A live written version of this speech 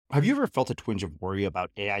Have you ever felt a twinge of worry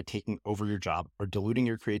about AI taking over your job or diluting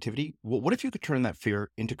your creativity? Well, what if you could turn that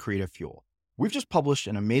fear into creative fuel? We've just published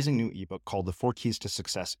an amazing new ebook called The Four Keys to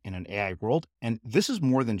Success in an AI World, and this is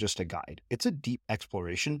more than just a guide. It's a deep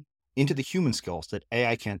exploration into the human skills that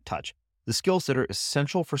AI can't touch, the skills that are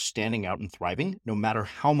essential for standing out and thriving, no matter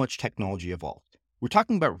how much technology evolves. We're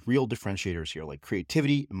talking about real differentiators here, like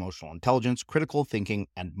creativity, emotional intelligence, critical thinking,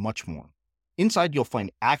 and much more. Inside, you'll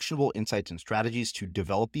find actionable insights and strategies to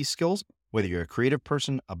develop these skills, whether you're a creative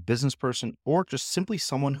person, a business person, or just simply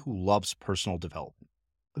someone who loves personal development.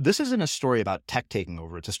 This isn't a story about tech taking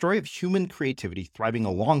over. It's a story of human creativity thriving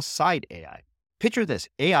alongside AI. Picture this,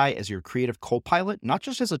 AI as your creative co-pilot, not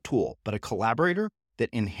just as a tool, but a collaborator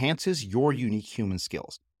that enhances your unique human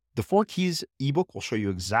skills. The Four Keys ebook will show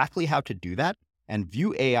you exactly how to do that and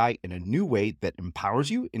view AI in a new way that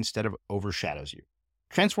empowers you instead of overshadows you.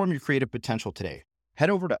 Transform your creative potential today. Head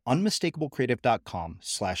over to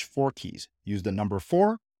unmistakablecreative.com/4keys. Use the number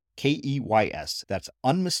 4, KEYS. That's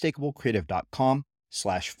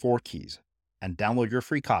unmistakablecreative.com/4keys and download your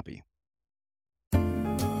free copy. I'm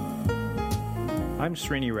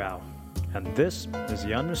Srini Rao, and this is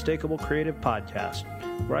the Unmistakable Creative Podcast,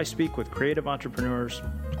 where I speak with creative entrepreneurs,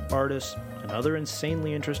 artists, and other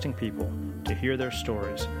insanely interesting people to hear their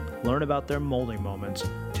stories, learn about their molding moments,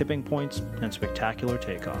 tipping points, and spectacular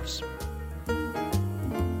takeoffs.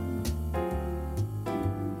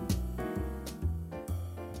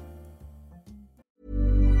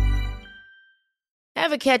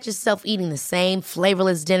 Ever catch yourself eating the same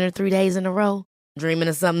flavorless dinner 3 days in a row? Dreaming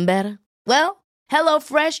of something better? Well,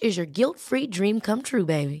 HelloFresh is your guilt-free dream come true,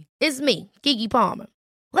 baby. It's me, Keke Palmer.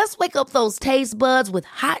 Let's wake up those taste buds with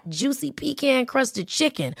hot, juicy pecan-crusted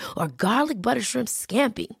chicken or garlic butter shrimp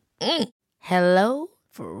scampi. Hello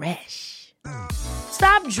Fresh.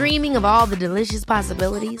 Stop dreaming of all the delicious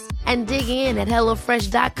possibilities and dig in at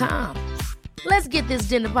HelloFresh.com. Let's get this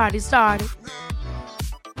dinner party started.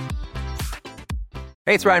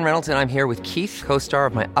 Hey, it's Ryan Reynolds, and I'm here with Keith, co-star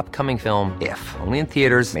of my upcoming film, If, only in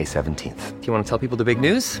theaters May 17th. Do you want to tell people the big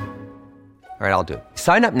news? All right, I'll do it.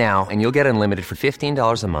 Sign up now and you'll get unlimited for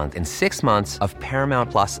 $15 a month and 6 months of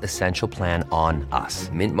Paramount Plus Essential Plan on us.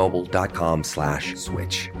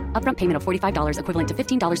 MintMobile.com/switch. Upfront payment of $45 equivalent to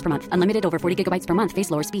 $15 per month. Unlimited over 40 gigabytes per month.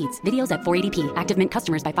 Face lower speeds. Videos at 480p. Active Mint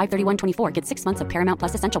customers by 531.24 get 6 months of Paramount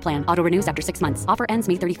Plus Essential Plan. Auto renews after 6 months. Offer ends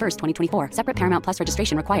May 31st, 2024. Separate Paramount Plus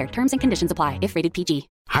registration required. Terms and conditions apply if rated PG.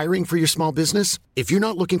 Hiring for your small business? If you're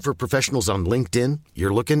not looking for professionals on LinkedIn,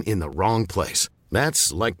 you're looking in the wrong place.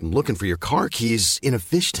 That's like looking for your car keys in a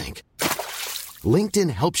fish tank. LinkedIn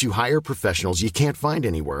helps you hire professionals you can't find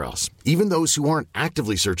anywhere else, even those who aren't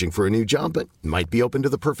actively searching for a new job but might be open to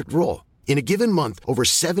the perfect role. In a given month, over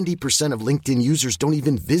 70% of LinkedIn users don't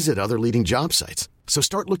even visit other leading job sites. So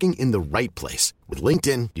start looking in the right place. With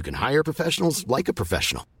LinkedIn, you can hire professionals like a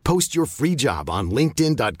professional. Post your free job on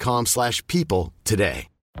linkedin.com/people today.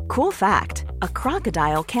 Cool fact, a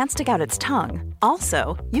crocodile can't stick out its tongue.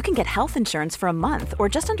 Also, you can get health insurance for a month or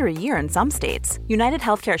just under a year in some states. United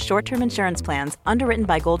Healthcare short-term insurance plans, underwritten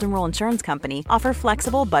by Golden Rule Insurance Company, offer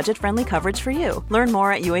flexible, budget-friendly coverage for you. Learn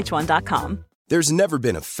more at UH1.com. There's never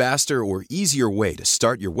been a faster or easier way to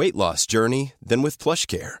start your weight loss journey than with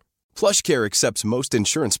PlushCare. PlushCare accepts most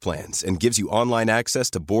insurance plans and gives you online access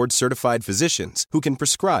to board-certified physicians who can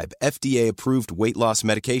prescribe FDA-approved weight loss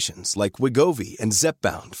medications like Wegovy and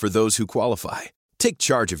Zepbound for those who qualify. Take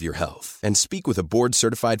charge of your health and speak with a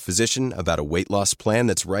board-certified physician about a weight loss plan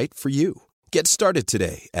that's right for you. Get started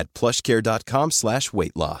today at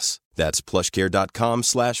plushcare.com/weight loss. That's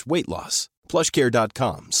plushcare.com/weight loss.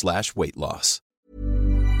 plushcare.com/weight loss.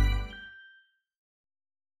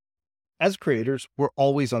 As creators, we're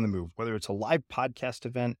always on the move. Whether it's a live podcast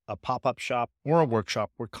event, a pop-up shop, or a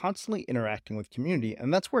workshop, we're constantly interacting with community,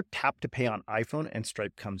 and that's where Tap to Pay on iPhone and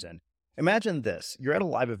Stripe comes in. Imagine this. You're at a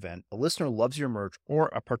live event, a listener loves your merch, or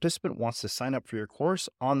a participant wants to sign up for your course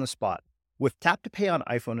on the spot. With Tap to Pay on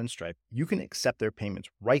iPhone and Stripe, you can accept their payments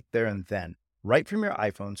right there and then, right from your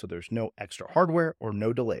iPhone, so there's no extra hardware or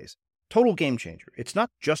no delays. Total game changer. It's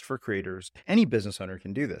not just for creators. Any business owner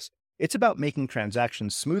can do this. It's about making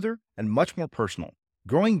transactions smoother and much more personal,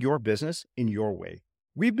 growing your business in your way.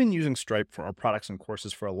 We've been using Stripe for our products and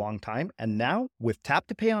courses for a long time, and now with Tap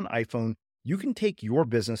to Pay on iPhone, you can take your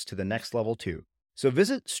business to the next level too. So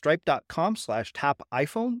visit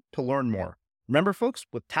stripe.com/tapiphone to learn more. Remember, folks,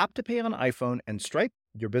 with Tap to Pay on iPhone and Stripe,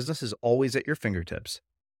 your business is always at your fingertips.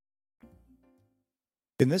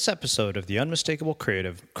 In this episode of The Unmistakable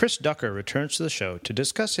Creative, Chris Ducker returns to the show to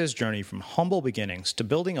discuss his journey from humble beginnings to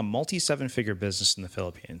building a multi-seven-figure business in the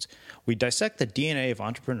Philippines. We dissect the DNA of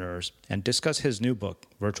entrepreneurs and discuss his new book,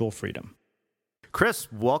 Virtual Freedom.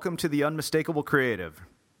 Chris, welcome to the Unmistakable Creative.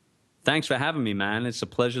 Thanks for having me, man. It's a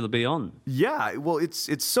pleasure to be on. Yeah, well,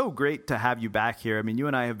 it's so great to have you back here. I mean, you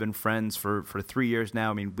and I have been friends for 3 years now.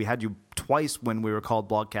 I mean, we had you twice when we were called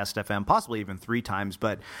Blogcast FM, possibly even 3 times.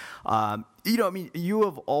 But, you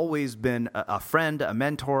have always been a friend, a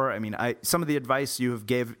mentor. I mean, some of the advice you have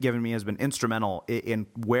given me has been instrumental in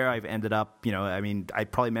where I've ended up. I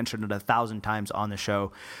probably mentioned it 1,000 times on the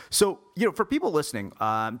show. So, for people listening,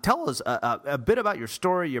 tell us a bit about your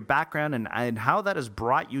story, your background, and how that has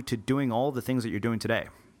brought you to doing all the things that you're doing today.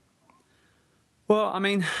 Well, I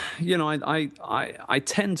mean, I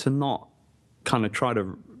tend to not kind of try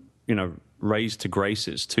to, raise to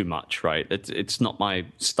graces too much, right? It's not my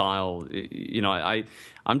style.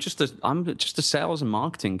 I'm just a sales and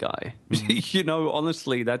marketing guy.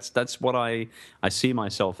 Honestly, that's what I see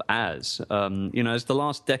myself as. As the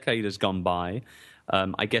last decade has gone by,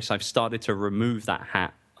 I guess I've started to remove that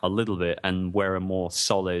hat a little bit and wear a more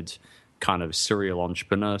solid kind of serial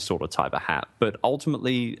entrepreneur sort of type of hat. But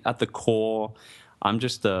ultimately, at the core, I'm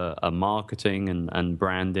just a marketing and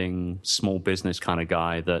branding, small business kind of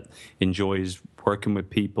guy that enjoys working with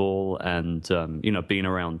people and, being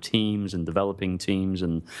around teams and developing teams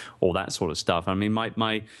and all that sort of stuff. I mean, my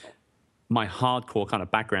hardcore kind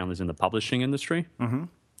of background is in the publishing industry. Mm-hmm.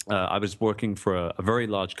 I was working for a very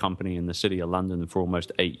large company in the city of London for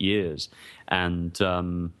almost 8 years. And,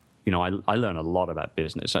 I learned a lot about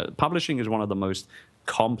business. Publishing is one of the most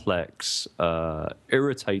complex,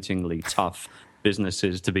 irritatingly tough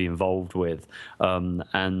businesses to be involved with. I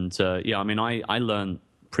learned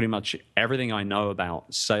pretty much everything I know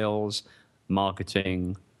about sales,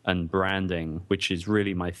 marketing, and branding, which is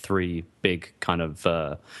really my 3 big kind of,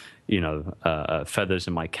 feathers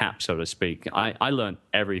in my cap, so to speak. I learned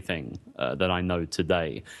everything that I know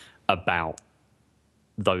today about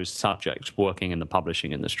those subjects working in the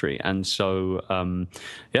publishing industry. And so,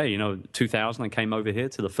 2000, I came over here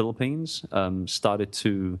to the Philippines, started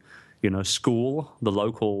to school the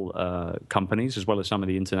local companies as well as some of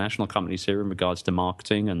the international companies here in regards to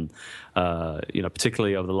marketing. And,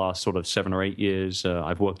 particularly over the last sort of 7 or 8 years,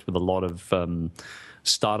 I've worked with a lot of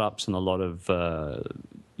startups and a lot of,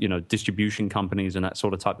 distribution companies and that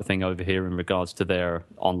sort of type of thing over here in regards to their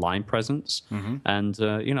online presence. Mm-hmm. And,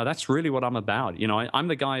 that's really what I'm about. I'm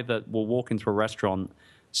the guy that will walk into a restaurant,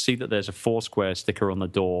 see that there's a Foursquare sticker on the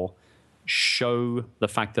door, show the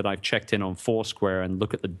fact that I've checked in on Foursquare and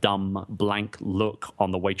look at the dumb blank look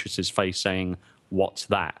on the waitress's face saying, "What's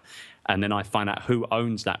that?" And then I find out who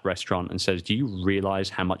owns that restaurant and says, "Do you realize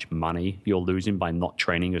how much money you're losing by not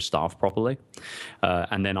training your staff properly?"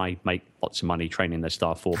 And then I make lots of money training their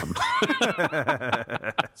staff for them.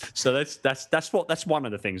 So that's one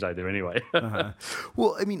of the things I do anyway. Uh-huh.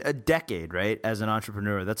 Well, I mean, a decade, right, as an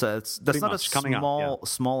entrepreneur, that's not a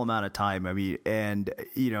small amount of time. I mean, and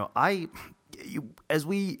as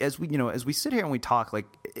we sit here and we talk, like,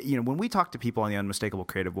 when we talk to people on the Unmistakable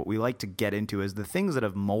Creative, what we like to get into is the things that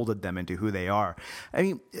have molded them into who they are. I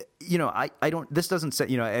mean, this doesn't say,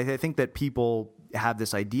 I think that people have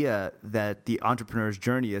this idea that the entrepreneur's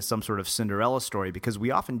journey is some sort of Cinderella story because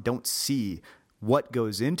we often don't see what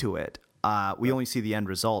goes into it. We only see the end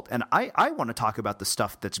result. And I want to talk about the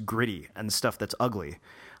stuff that's gritty and the stuff that's ugly.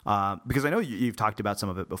 Because I know you've talked about some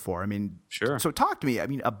of it before. I mean, sure. So talk to me,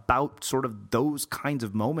 about sort of those kinds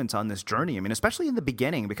of moments on this journey. I mean, especially in the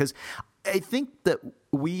beginning, because I think that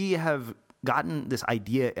we have gotten this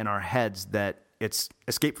idea in our heads that it's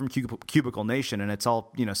Escape from Cubicle Nation and it's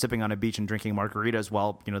all, sipping on a beach and drinking margaritas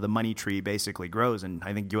while, the money tree basically grows. And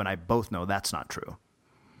I think you and I both know that's not true.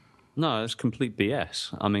 No, it's complete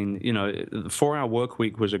BS. I mean, the 4-Hour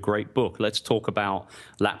Workweek was a great book. Let's talk about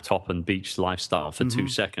laptop and beach lifestyle for 2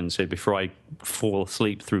 seconds here before I fall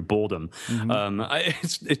asleep through boredom.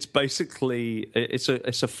 Mm-hmm. It's basically it's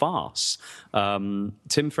a farce.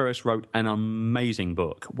 Tim Ferriss wrote an amazing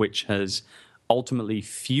book, which has ultimately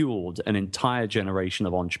fueled an entire generation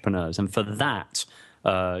of entrepreneurs, and for that,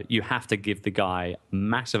 you have to give the guy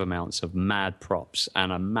massive amounts of mad props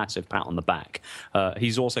and a massive pat on the back.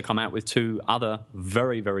 He's also come out with 2 other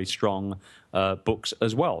very, very strong books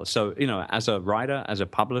as well. So, as a writer, as a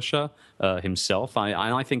publisher himself,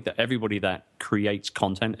 I think that everybody that creates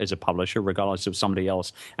content is a publisher, regardless if somebody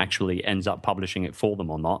else actually ends up publishing it for them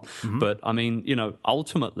or not. Mm-hmm. But, I mean,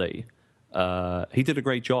 ultimately, he did a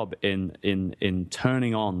great job in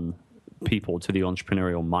turning on people to the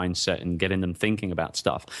entrepreneurial mindset and getting them thinking about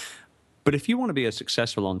stuff. But if you want to be a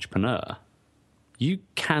successful entrepreneur, you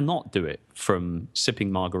cannot do it from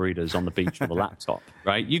sipping margaritas on the beach with a laptop,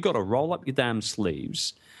 right? You've got to roll up your damn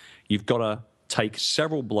sleeves. You've got to take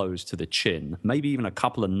several blows to the chin, maybe even a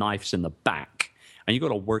couple of knives in the back, and you've got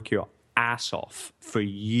to work your ass off for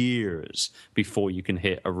years before you can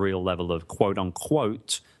hit a real level of quote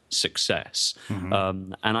unquote success.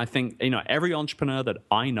 And I think, every entrepreneur that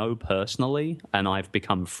I know personally and I've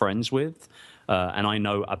become friends with, and I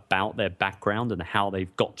know about their background and how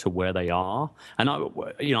they've got to where they are. And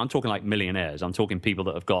I'm talking like millionaires. I'm talking people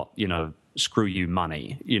that have got, screw you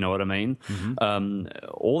money. You know what I mean?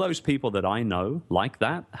 All those people that I know like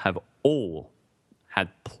that have all had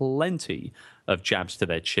plenty of jabs to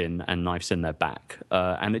their chin and knives in their back.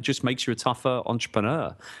 And it just makes you a tougher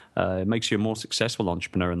entrepreneur. It makes you a more successful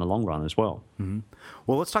entrepreneur in the long run as well.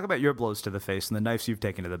 Well, let's talk about your blows to the face and the knives you've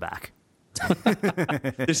taken to the back.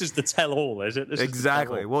 This is the tell-all, is it?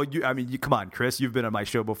 Exactly. Well, come on, Chris. You've been on my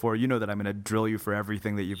show before. You know that I'm going to drill you for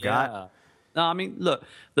everything that you've got. No, I mean, look,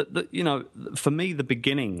 for me, the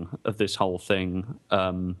beginning of this whole thing,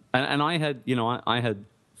 and I had, I had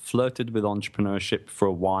flirted with entrepreneurship for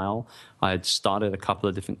a while. I had started a couple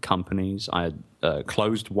of different companies. I had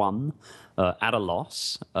closed one at a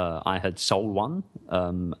loss. I had sold one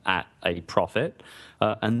at a profit.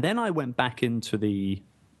 And then I went back into the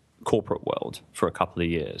corporate world for a couple of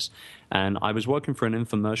years. And I was working for an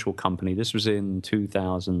infomercial company. This was in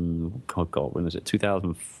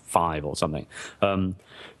 2005 or something. And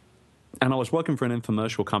I was working for an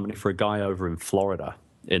infomercial company for a guy over in Florida,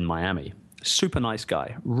 in Miami. Super nice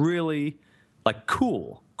guy, really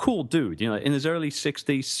cool dude, in his early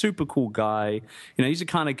 60s, super cool guy. He's the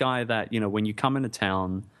kind of guy that, when you come into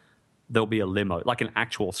town, there'll be a limo, like an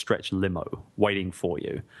actual stretch limo waiting for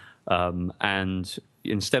you. And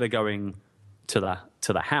instead of going to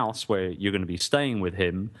the house where you're going to be staying with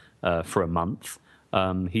him for a month,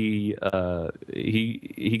 he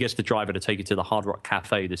gets the driver to take you to the Hard Rock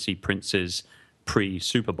Cafe to see Prince's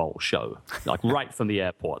pre-Super Bowl show, right from the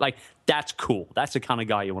airport. That's cool. That's the kind of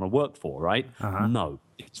guy you want to work for, right? No,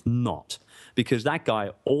 it's not. Because that guy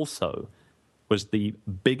also was the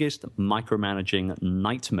biggest micromanaging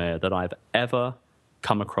nightmare that I've ever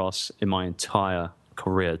come across in my entire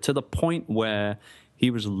career, to the point where he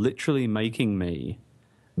was literally making me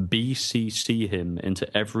BCC him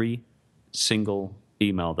into every single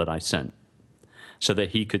email that I sent, so that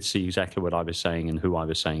he could see exactly what I was saying and who I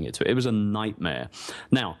was saying it to. It was a nightmare.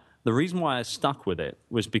 Now, the reason why I stuck with it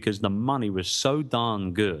was because the money was so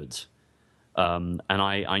darn good. And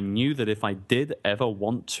I knew that if I did ever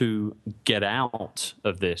want to get out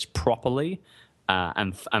of this properly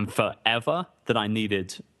and forever, that I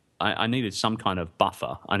needed some kind of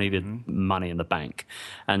buffer. I needed money in the bank.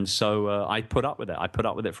 And so I put up with it. I put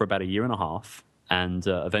up with it for about a year and a half. And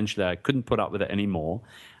eventually I couldn't put up with it anymore.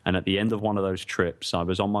 And at the end of one of those trips, I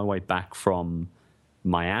was on my way back from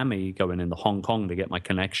Miami, going into Hong Kong to get my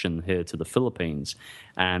connection here to the Philippines.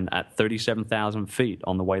 And at 37,000 feet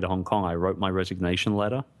on the way to Hong Kong, I wrote my resignation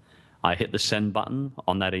letter. I hit the send button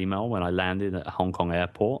on that email when I landed at Hong Kong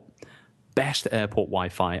airport. Best airport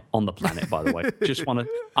Wi-Fi on the planet, by the way.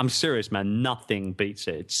 I'm serious, man. Nothing beats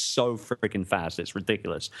it. It's so freaking fast. It's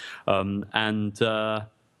ridiculous.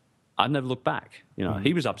 I never looked back.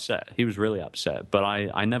 He was upset. He was really upset, but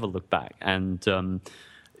I never looked back. And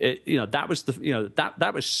that was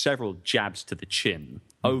that was several jabs to the chin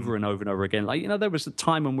over and over and over again. There was a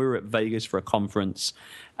time when we were at Vegas for a conference,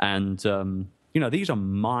 and these are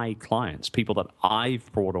my clients, people that I've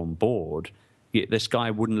brought on board. This guy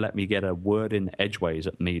wouldn't let me get a word in edgeways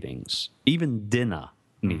at meetings, even dinner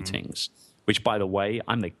meetings. Which, by the way,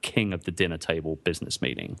 I'm the king of the dinner table business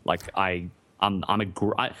meeting. I'm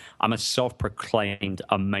a self-proclaimed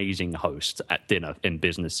amazing host at dinner in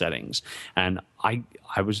business settings, and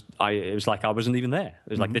it was like I wasn't even there. It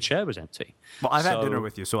was like the chair was empty. Well, I've had dinner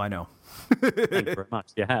with you, so I know. Thank you very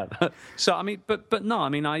much. You have. So I mean, but no, I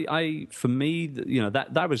mean, I for me,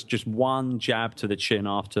 that was just one jab to the chin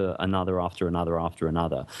after another.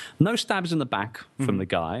 No stabs in the back from the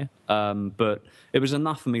guy, but it was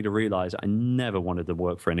enough for me to realize I never wanted to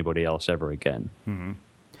work for anybody else ever again.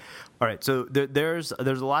 All right, so there's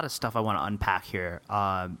a lot of stuff I want to unpack here.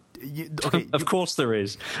 Of course there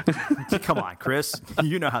is. Come on, Chris.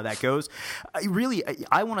 You know how that goes.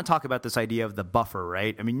 I want to talk about this idea of the buffer,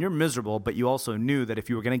 right? I mean, you're miserable, but you also knew that if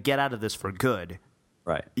you were going to get out of this for good,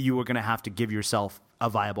 right, you were going to have to give yourself a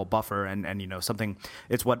viable buffer and something.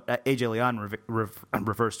 It's what AJ Leon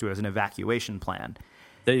refers to as an evacuation plan.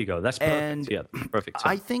 There you go. That's perfect. And yeah, perfect.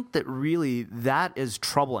 I think that really that is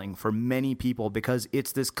troubling for many people because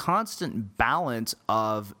it's this constant balance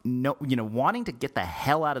of wanting to get the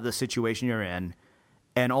hell out of the situation you're in,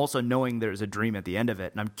 and also knowing there's a dream at the end of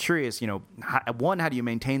it. And I'm curious, one, how do you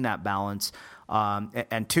maintain that balance?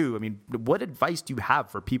 And two, I mean, what advice do you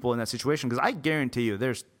have for people in that situation? Because I guarantee you,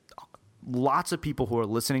 there's lots of people who are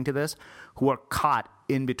listening to this who are caught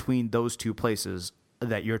in between those two places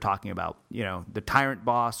that you're talking about, the tyrant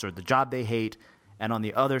boss or the job they hate, and on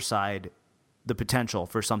the other side, the potential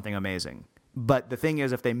for something amazing. But the thing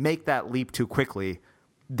is, if they make that leap too quickly,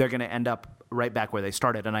 they're going to end up right back where they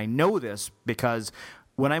started. And I know this because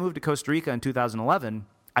when I moved to Costa Rica in 2011,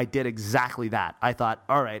 I did exactly that. I thought,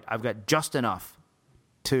 all right, I've got just enough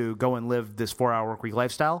to go and live this 4-hour workweek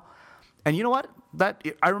lifestyle. And you know what? That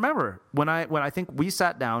I remember when I think we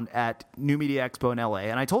sat down at New Media Expo in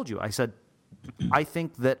LA, and I told you, I said, I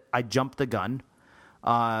think that I jumped the gun.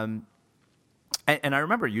 And I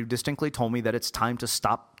remember you distinctly told me that it's time to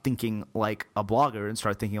stop thinking like a blogger and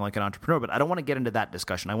start thinking like an entrepreneur. But I don't want to get into that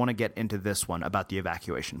discussion. I want to get into this one about the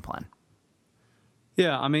evacuation plan.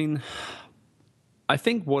 Yeah, I mean, I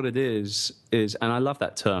think what it is, and I love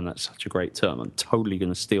that term. That's such a great term. I'm totally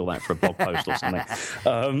going to steal that for a blog post or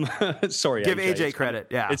something. Sorry, give AJ credit.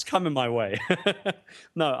 Yeah, it's coming my way.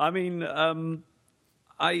 No, I mean,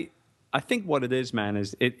 I think what it is, man,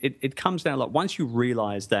 is it comes down, like, once you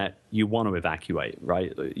realize that you want to evacuate,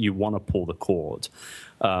 right? You want to pull the cord.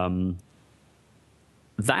 That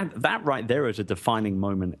right there is a defining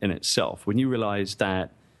moment in itself. When you realize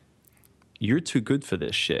that you're too good for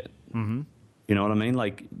this shit. Mm-hmm. You know what I mean?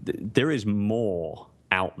 Like, there is more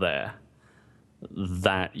out there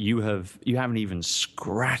that you haven't even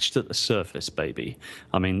scratched at the surface, baby.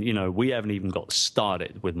 I mean, we haven't even got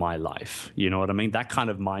started with my life. You know what I mean? That kind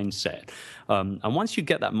of mindset. And once you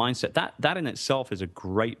get that mindset, that in itself is a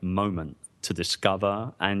great moment to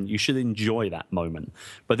discover, and you should enjoy that moment.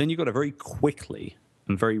 But then you've got to very quickly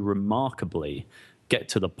and very remarkably get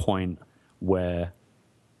to the point where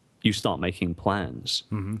you start making plans.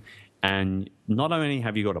 Mm-hmm. And not only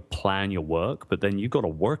have you got to plan your work, but then you've got to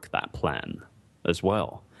work that plan as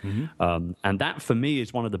well. Mm-hmm. And that, for me,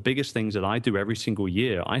 is one of the biggest things that I do every single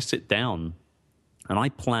year. I sit down and I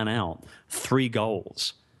plan out 3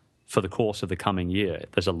 goals for the course of the coming year.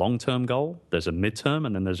 There's a long-term goal, there's a midterm,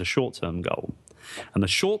 and then there's a short-term goal. And the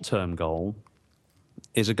short-term goal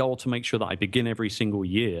is a goal to make sure that I begin every single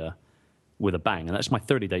year with a bang. And that's my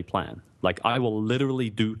 30-day plan. Like, I will literally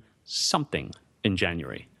do something in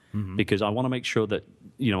January. Mm-hmm. Because I want to make sure that,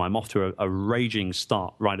 I'm off to a raging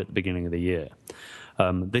start right at the beginning of the year.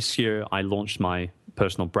 This year, I launched my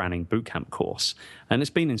personal branding bootcamp course, and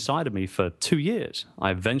it's been inside of me for 2 years.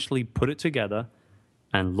 I eventually put it together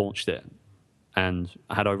and launched it, and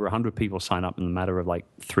I had over 100 people sign up in a matter of like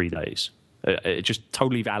 3 days. It just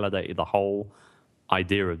totally validated the whole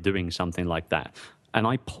idea of doing something like that. And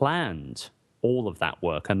I planned all of that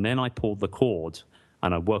work, and then I pulled the cord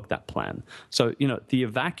and I worked that plan. So, the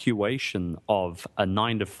evacuation of a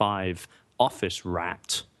 9-to-5 office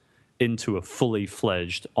rat into a fully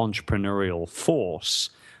fledged entrepreneurial force,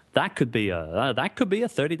 that could be a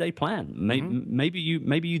 30-day plan. Maybe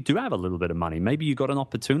you do have a little bit of money. Maybe you got an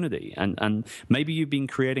opportunity, and maybe you've been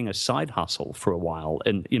creating a side hustle for a while,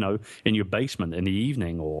 in your basement in the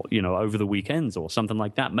evening, or over the weekends or something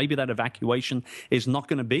like that. Maybe that evacuation is not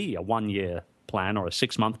going to be a 1-year plan or a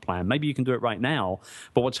 6-month plan. Maybe you can do it right now,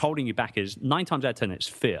 but what's holding you back is 9 times out of 10 it's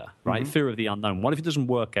fear, right? Mm-hmm. Fear of the unknown. What if it doesn't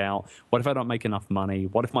work out? What if I don't make enough money?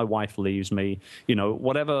 What if my wife leaves me?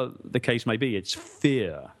 Whatever the case may be, it's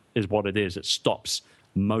fear is what it is. It stops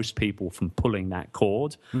most people from pulling that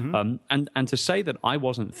cord. Mm-hmm. And to say that I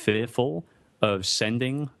wasn't fearful of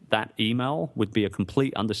sending that email would be a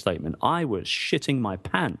complete understatement. I was shitting my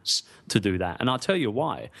pants to do that. And I'll tell you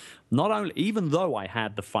why. Not only, even though I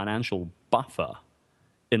had the financial buffer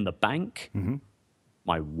in the bank, mm-hmm.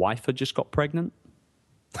 my wife had just got pregnant,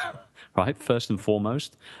 right? First and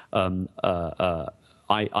foremost,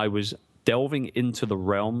 I was delving into the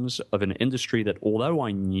realms of an industry that, although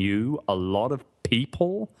I knew a lot of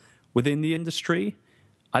people within the industry,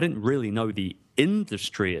 I didn't really know the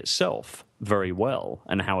industry itself very well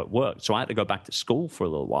and how it worked. So I had to go back to school for a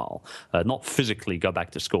little while. Not physically go back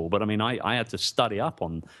to school, but I mean, I had to study up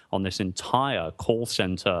on this entire call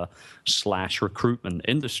center / recruitment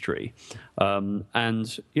industry.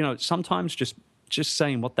 And, sometimes just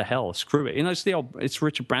saying, what the hell, screw it. It's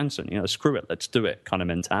Richard Branson, screw it, let's do it kind of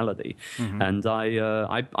mentality. Mm-hmm. And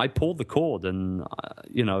I pulled the cord, and,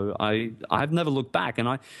 I've never looked back. And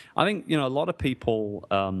I think, a lot of people,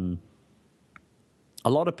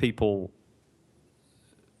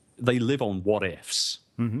 they live on what ifs.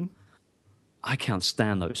 Mm-hmm. I can't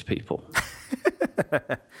stand those people.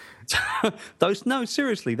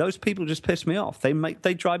 Seriously, those people just piss me off.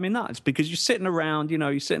 They drive me nuts, because you're sitting around,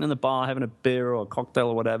 you're sitting in the bar having a beer or a cocktail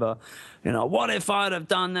or whatever. What if I'd have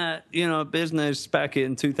done that, business back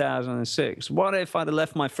in 2006? What if I'd have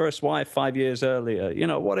left my first wife 5 years earlier?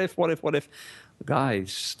 What if?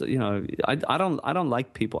 Guys, I don't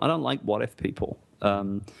like people. I don't like what if people.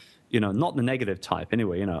 not the negative type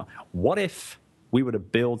anyway, what if we were to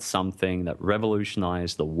build something that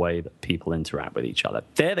revolutionized the way that people interact with each other?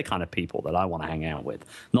 They're the kind of people that I want to hang out with,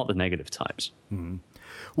 not the negative types. Mm-hmm.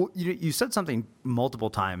 Well, you said something multiple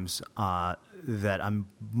times that I'm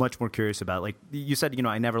much more curious about. Like you said,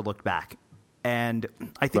 I never looked back. And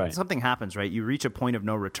I think something happens, right? You reach a point of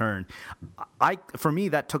no return. For me,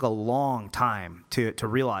 that took a long time to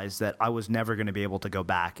realize that I was never going to be able to go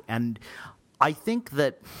back. And I think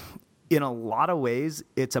that in a lot of ways,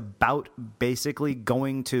 it's about basically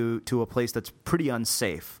going to a place that's pretty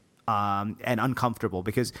unsafe and uncomfortable.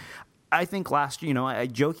 Because I think last year, I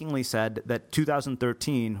jokingly said that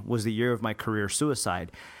 2013 was the year of my career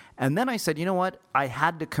suicide. And then I said, you know what? I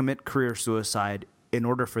had to commit career suicide in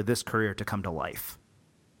order for this career to come to life.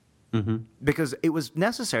 Mm-hmm. Because it was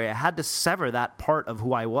necessary. I had to sever that part of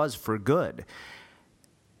who I was for good.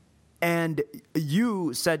 And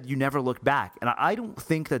you said you never looked back. And I don't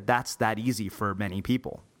think that that's that easy for many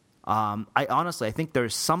people. I think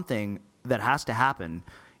there's something that has to happen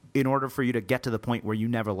in order for you to get to the point where you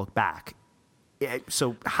never look back.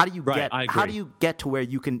 So how do you get to where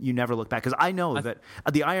you never look back? Because I know that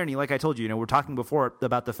the irony, like I told you, we're talking before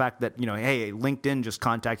about the fact that, hey, LinkedIn just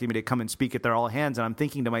contacted me to come and speak at their all hands. And I'm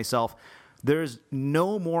thinking to myself, there's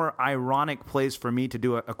no more ironic place for me to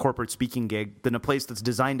do a corporate speaking gig than a place that's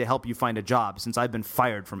designed to help you find a job, since I've been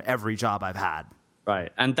fired from every job I've had.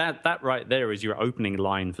 Right. And that right there is your opening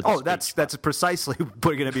line for the speech. That's precisely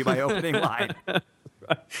going to be my opening line.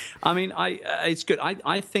 I mean, it's good.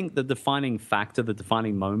 I think the defining factor, the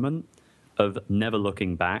defining moment of never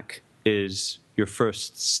looking back is your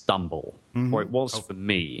first stumble, or it was for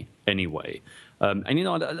me anyway. And,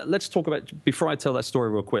 let's talk about, before I tell that story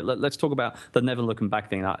real quick, let's talk about the never looking back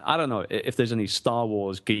thing. I don't know if there's any Star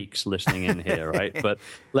Wars geeks listening in here, right? But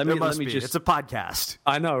let me just... It's a podcast.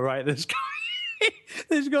 I know, right?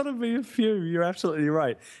 There's got to be a few. You're absolutely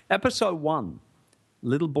right. Episode 1.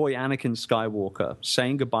 Little boy Anakin Skywalker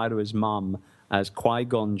saying goodbye to his mom as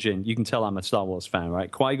Qui-Gon Jinn. You can tell I'm a Star Wars fan, right?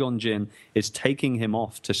 Qui-Gon Jinn is taking him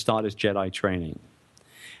off to start his Jedi training.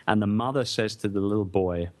 And the mother says to the little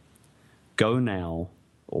boy, go now,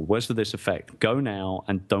 or words to this effect, go now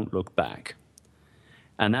and don't look back.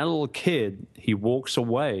 And that little kid, he walks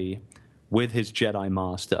away with his Jedi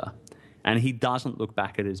master, and he doesn't look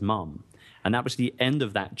back at his mom. And that was the end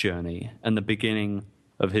of that journey and the beginning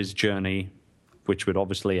of his journey, which would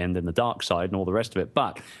obviously end in the dark side and all the rest of it.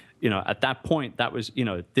 But, at that point, that was,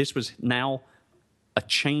 this was now a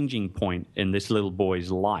changing point in this little boy's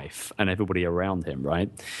life and everybody around him, right?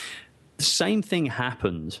 The same thing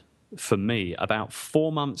happened for me about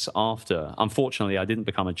 4 months after. Unfortunately, I didn't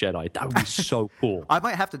become a Jedi. That would be so cool. I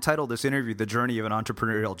might have to title this interview The Journey of an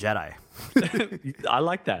Entrepreneurial Jedi. I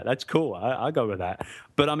like that. That's cool. I go with that.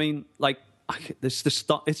 But I mean, it's the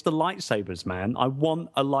lightsabers, man. I want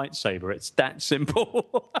a lightsaber. It's that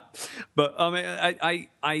simple. But I mean,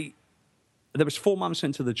 I there was 4 months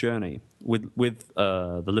into the journey with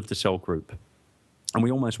the Live to Sell group, and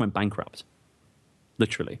we almost went bankrupt,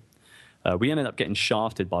 literally. We ended up getting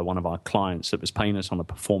shafted by one of our clients that was paying us on a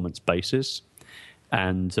performance basis.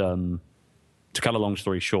 And to cut a long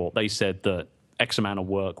story short, they said that X amount of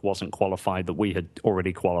work wasn't qualified, that we had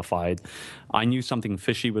already qualified. I knew something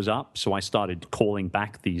fishy was up, so I started calling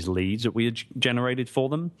back these leads that we had generated for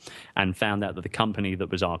them and found out that the company that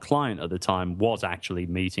was our client at the time was actually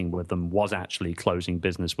meeting with them, was actually closing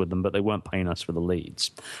business with them, but they weren't paying us for the leads.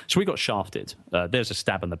 So we got shafted. There's a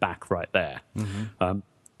stab in the back right there. Mm-hmm.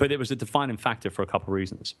 But it was a defining factor for a couple of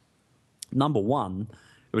reasons. Number one,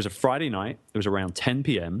 it was a Friday night. It was around 10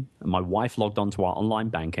 p.m. and my wife logged onto our online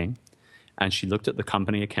banking, and she looked at the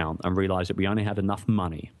company account and realized that we only had enough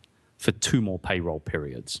money for 2 more payroll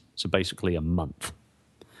periods, so basically a month.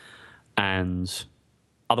 And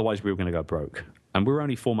otherwise, we were going to go broke. And we were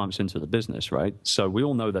only 4 months into the business, right? So we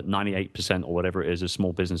all know that 98% or whatever it is of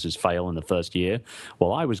small businesses fail in the first year.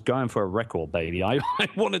 Well, I was going for a record, baby. I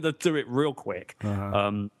wanted to do it real quick.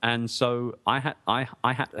 Uh-huh. And so I had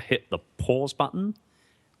to hit the pause button,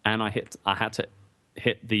 and I had to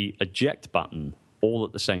hit the eject button all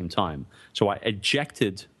at the same time. So I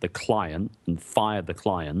ejected the client and fired the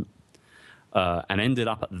client, and ended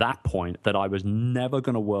up at that point that I was never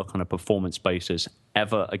going to work on a performance basis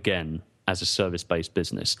ever again as a service-based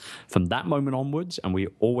business. From that moment onwards, and we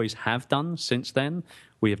always have done since then,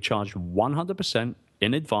 we have charged 100%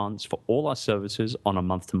 in advance for all our services on a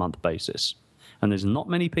month-to-month basis. And there's not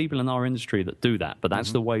many people in our industry that do that, but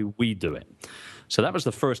that's the way we do it. So that was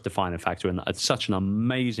the first defining factor, and it's such an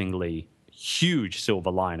amazingly huge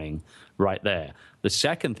silver lining right there. The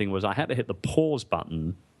second thing was I had to hit the pause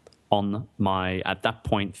button on my, at that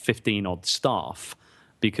point, 15-odd staff,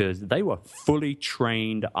 because they were fully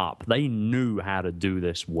trained up. They knew how to do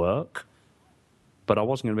this work, but I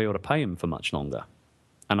wasn't going to be able to pay them for much longer.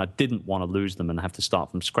 And I didn't want to lose them and have to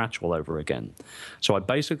start from scratch all over again. So I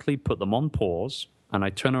basically put them on pause, and I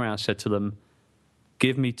turned around and said to them,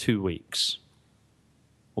 give me 2 weeks.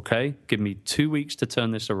 Okay? Give me 2 weeks to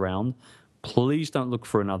turn this around. Please don't look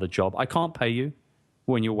for another job. I can't pay you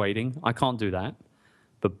when you're waiting. I can't do that.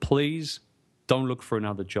 But please don't look for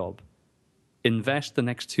another job. Invest the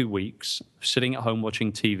next 2 weeks sitting at home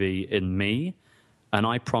watching TV in me, and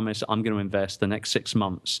I promise I'm going to invest the next 6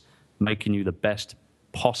 months making you the best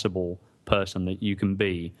possible person that you can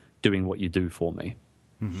be doing what you do for me.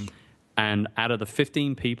 Mm-hmm. And out of the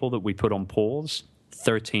 15 people that we put on pause,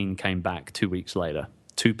 13 came back 2 weeks later.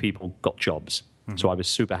 2 people got jobs. Mm-hmm. So I was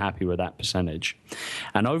super happy with that percentage.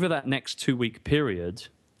 And over that next 2-week period,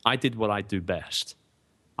 I did what I do best.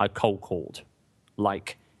 I cold called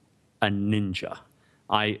like a ninja.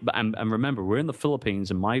 And remember, we're in the Philippines,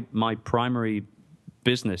 and my primary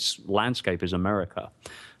business landscape is America.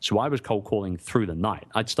 So I was cold calling through the night.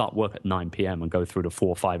 I'd start work at 9 p.m. and go through to 4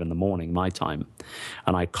 or 5 in the morning, my time.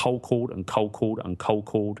 And I cold called and cold called and cold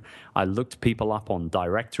called. I looked people up on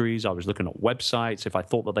directories. I was looking at websites. If I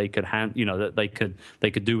thought that they could that they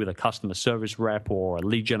could do with a customer service rep or a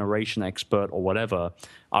lead generation expert or whatever,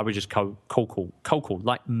 I would just cold call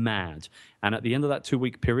like mad. And at the end of that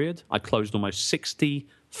 2-week period, I closed almost 60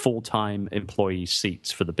 full-time employee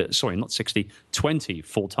seats for the bit. Sorry, not 60, 20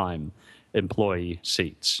 full-time employee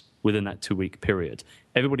seats within that 2-week period.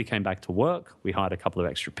 Everybody came back to work. We hired a couple of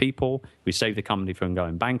extra people. We saved the company from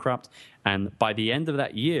going bankrupt. And by the end of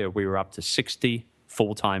that year, we were up to 60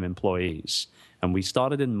 full-time employees. And we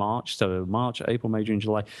started in March, so March, April, May, June,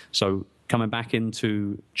 July. So coming back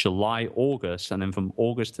into July, August, and then from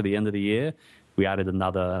August to the end of the year, we added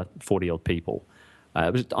another 40-odd people.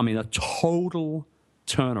 It was, a total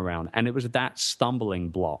turnaround. And it was that stumbling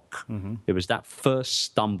block. Mm-hmm. It was that first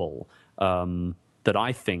stumble that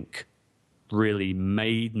I think really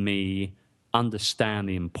made me understand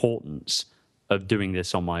the importance of doing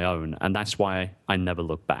this on my own. And that's why I never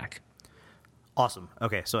look back. Awesome.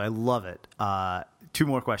 Okay, so I love it. 2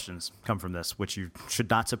 more questions come from this, which should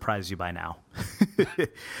not surprise you by now.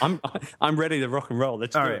 I'm ready to rock and roll.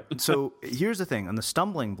 Let's do it. So here's the thing. On the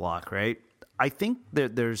stumbling block, right? I think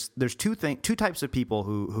that there's two types of people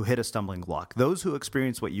who hit a stumbling block. Those who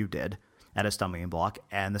experience what you did at a stumbling block,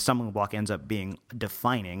 and the stumbling block ends up being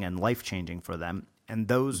defining and life-changing for them, and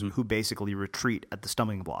those who basically retreat at the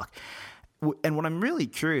stumbling block. And what I'm really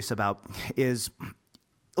curious about is,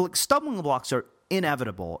 look, stumbling blocks are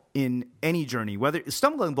inevitable in any journey. Whether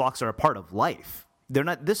stumbling blocks are a part of life. They're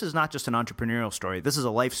not. This is not just an entrepreneurial story. This is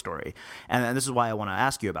a life story. And this is why I want to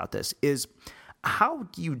ask you about this, is how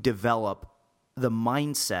do you develop the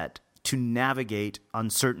mindset to navigate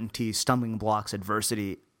uncertainty, stumbling blocks,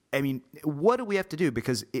 adversity? I mean, what do we have to do?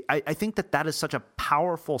 Because I think that is such a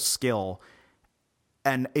powerful skill,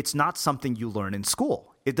 and it's not something you learn in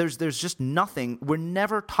school. There's just nothing. We're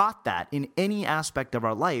never taught that in any aspect of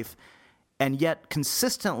our life, and yet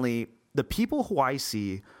consistently, the people who I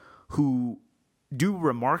see who do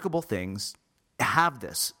remarkable things have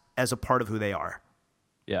this as a part of who they are.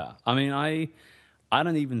 Yeah. I mean, I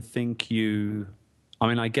don't even think you... I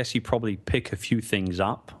mean, I guess you probably pick a few things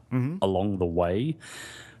up along the way,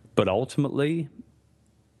 but ultimately,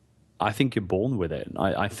 I think you're born with it.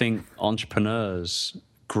 I think entrepreneurs,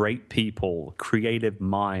 great people, creative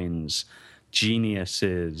minds,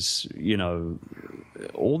 geniuses,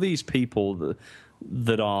 all these people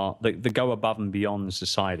that go above and beyond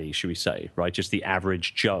society, should we say, right? Just the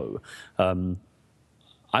average Joe.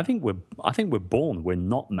 I think we're born. We're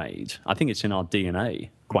not made. I think it's in our DNA,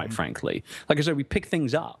 quite frankly. Like I said, we pick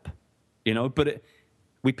things up, but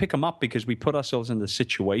we pick them up because we put ourselves in the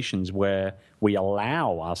situations where we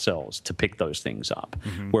allow ourselves to pick those things up.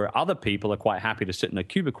 Where other people are quite happy to sit in a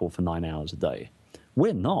cubicle for 9 hours a day.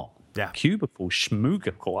 We're not. Yeah. Cubicle,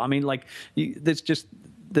 schmoogicle. I mean, like,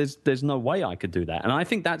 there's no way I could do that. And I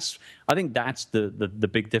think that's the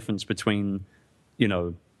big difference between,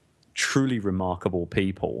 truly remarkable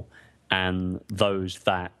people and those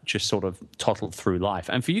that just sort of tottle through life.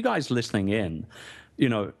 And for you guys listening in,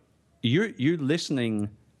 you're listening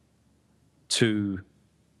to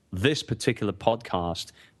this particular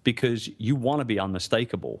podcast because you want to be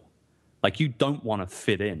unmistakable. Like, you don't want to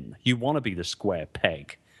fit in. You want to be the square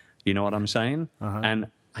peg. You know what I'm saying? And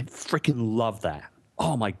I freaking love that.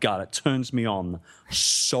 Oh my God, it turns me on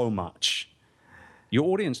so much. Your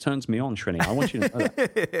audience turns me on, Srini. I want you to know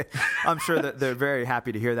that. I'm sure that they're very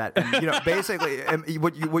happy to hear that. And, basically,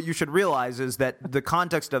 what you should realize is that the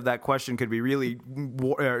context of that question could be really,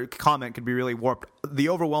 comment could be really warped. The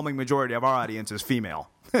overwhelming majority of our audience is female.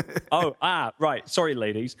 Right. Sorry,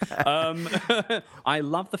 ladies. I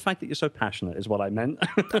love the fact that you're so passionate is what I meant.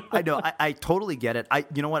 I know. I totally get it.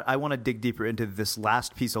 You know what? I want to dig deeper into this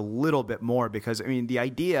last piece a little bit more because, the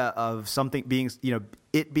idea of something being,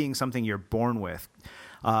 it being something you're born with.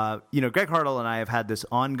 Greg Hartle and I have had this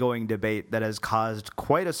ongoing debate that has caused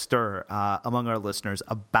quite a stir among our listeners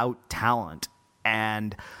about talent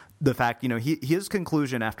and the fact, his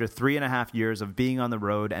conclusion after 3.5 years of being on the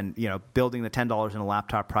road and, building the $10 in a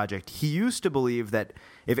laptop project, he used to believe that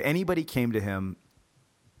if anybody came to him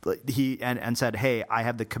and said, hey, I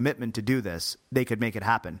have the commitment to do this, they could make it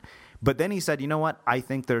happen. But then he said, you know what? I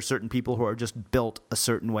think there are certain people who are just built a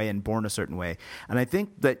certain way and born a certain way. And I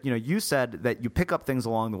think that, you said that you pick up things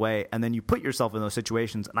along the way and then you put yourself in those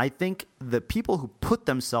situations. And I think the people who put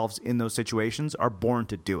themselves in those situations are born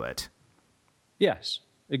to do it. Yes.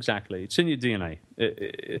 Exactly. It's in your DNA.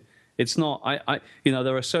 It's not,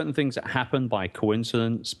 there are certain things that happen by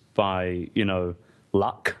coincidence, by,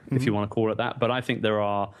 luck, if you want to call it that. But I think there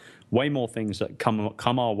are way more things that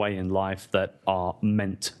come our way in life that are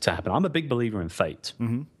meant to happen. I'm a big believer in fate.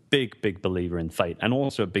 Mm-hmm. Big believer in fate. And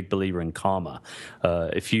also a big believer in karma.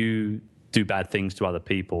 If you do bad things to other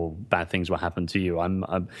people, bad things will happen to you. I'm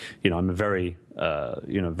a very,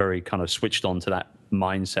 very kind of switched on to that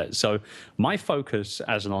mindset. So my focus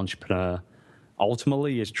as an entrepreneur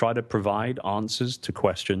ultimately is try to provide answers to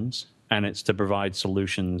questions, and it's to provide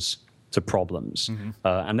solutions to problems,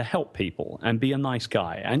 and to help people and be a nice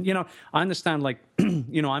guy. And I understand, like,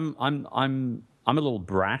 I'm a little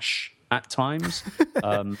brash at times.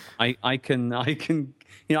 I can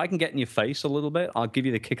get in your face a little bit. I'll give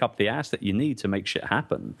you the kick up the ass that you need to make shit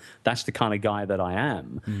happen. That's the kind of guy that I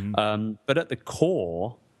am. Mm-hmm. But at the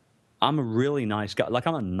core, I'm a really nice guy. Like,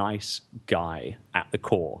 I'm a nice guy at the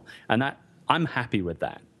core, and that I'm happy with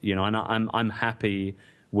that. And I'm happy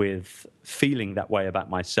with feeling that way about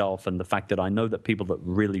myself, and the fact that I know that people that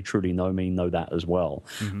really truly know me know that as well.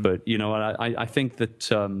 Mm-hmm. But I think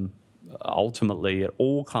that ultimately it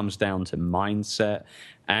all comes down to mindset,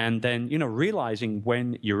 and then realizing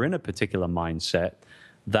when you're in a particular mindset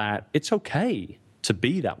that it's okay to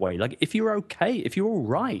be that way. Like, if you're all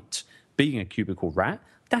right being a cubicle rat,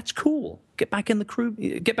 that's cool. Get back in the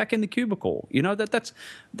cubicle.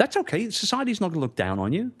 That's okay. Society's not going to look down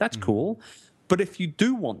on you. That's cool. But if you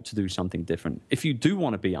do want to do something different, if you do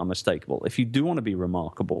want to be unmistakable, if you do want to be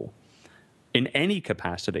remarkable in any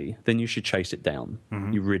capacity, then you should chase it down.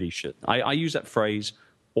 Mm-hmm. You really should. I use that phrase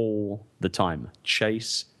all the time.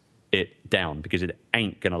 Chase it down, because it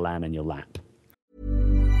ain't going to land in your lap.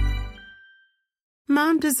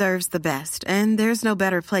 Mom deserves the best, and there's no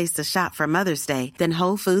better place to shop for Mother's Day than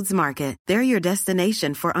Whole Foods Market. They're your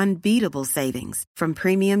destination for unbeatable savings, from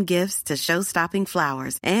premium gifts to show-stopping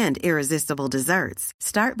flowers and irresistible desserts.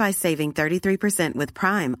 Start by saving 33% with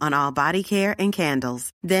Prime on all body care and candles.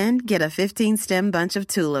 Then get a 15-stem bunch of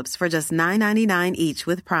tulips for just $9.99 each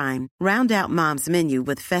with Prime. Round out Mom's menu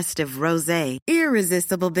with festive rosé,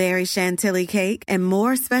 irresistible berry chantilly cake, and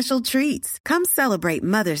more special treats. Come celebrate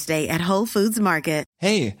Mother's Day at Whole Foods Market.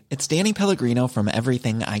 Hey, it's Danny Pellegrino from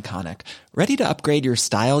Everything Iconic. Ready to upgrade your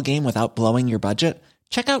style game without blowing your budget?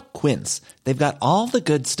 Check out Quince. They've got all the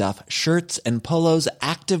good stuff, shirts and polos,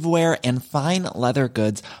 activewear, and fine leather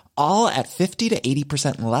goods, all at 50 to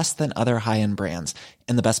 80% less than other high-end brands.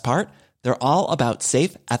 And the best part? They're all about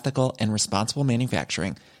safe, ethical, and responsible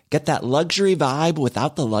manufacturing. Get that luxury vibe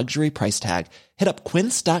without the luxury price tag. Hit up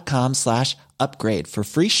quince.com/upgrade for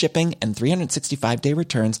free shipping and 365-day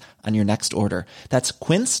returns on your next order. That's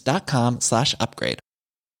quince.com/upgrade.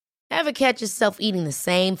 Ever catch yourself eating the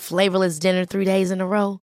same flavorless dinner 3 days in a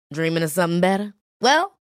row? Dreaming of something better?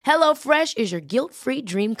 Well, HelloFresh is your guilt-free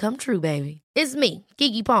dream come true, baby. It's me,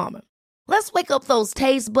 Keke Palmer. Let's wake up those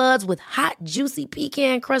taste buds with hot, juicy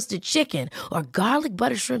pecan-crusted chicken or garlic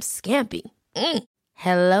butter shrimp scampi.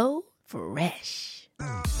 Hello Fresh.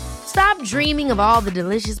 Stop dreaming of all the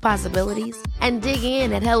delicious possibilities and dig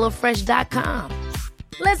in at HelloFresh.com.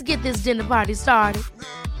 Let's get this dinner party started.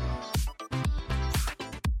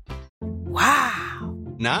 Wow.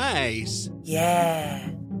 Nice. Yeah.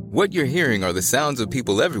 What you're hearing are the sounds of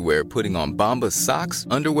people everywhere putting on Bombas socks,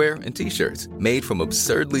 underwear, and T-shirts made from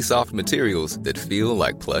absurdly soft materials that feel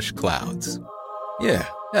like plush clouds. Yeah,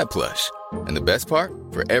 that plush. And the best part?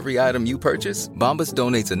 For every item you purchase, Bombas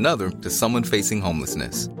donates another to someone facing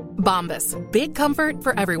homelessness. Bombas, big comfort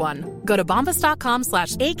for everyone. Go to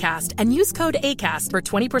bombas.com/ACAST and use code ACAST for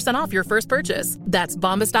 20% off your first purchase. That's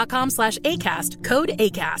bombas.com/ACAST, code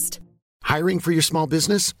ACAST. Hiring for your small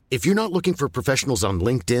business? If you're not looking for professionals on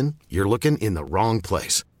LinkedIn, you're looking in the wrong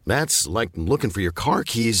place. That's like looking for your car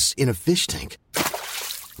keys in a fish tank.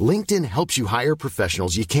 LinkedIn helps you hire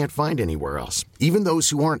professionals you can't find anywhere else, even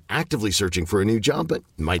those who aren't actively searching for a new job but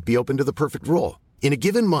might be open to the perfect role. In a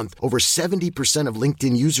given month, over 70% of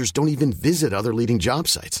LinkedIn users don't even visit other leading job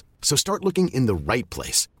sites. So start looking in the right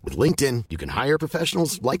place. With LinkedIn, you can hire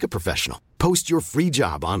professionals like a professional. Post your free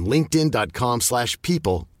job on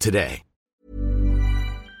linkedin.com/people today.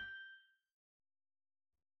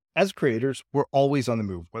 As creators, we're always on the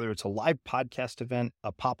move. Whether it's a live podcast event,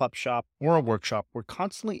 a pop-up shop, or a workshop, we're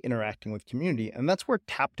constantly interacting with community, and that's where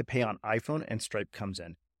Tap to Pay on iPhone and Stripe comes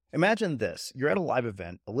in. Imagine this. You're at a live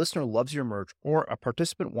event, a listener loves your merch, or a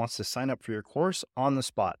participant wants to sign up for your course on the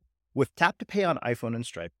spot. With Tap to Pay on iPhone and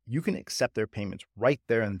Stripe, you can accept their payments right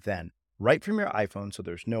there and then, right from your iPhone, so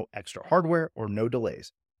there's no extra hardware or no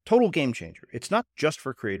delays. Total game changer. It's not just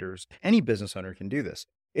for creators. Any business owner can do this.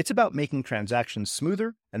 It's about making transactions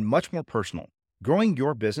smoother and much more personal, growing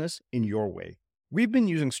your business in your way. We've been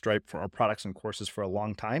using Stripe for our products and courses for a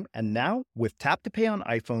long time, and now with Tap to Pay on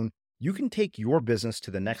iPhone, you can take your business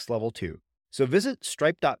to the next level too. So visit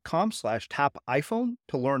stripe.com/tapiphone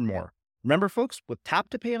to learn more. Remember, folks, with Tap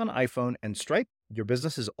to Pay on iPhone and Stripe, your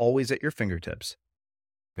business is always at your fingertips.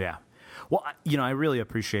 Yeah. Well, I really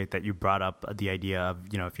appreciate that you brought up the idea of,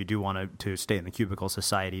 if you do want to stay in the cubicle,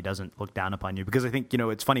 society doesn't look down upon you. Because I think,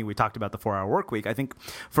 it's funny, we talked about the 4-hour work week. I think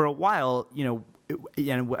for a while,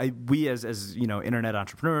 we as internet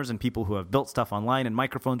entrepreneurs and people who have built stuff online and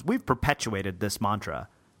microphones, we've perpetuated this mantra.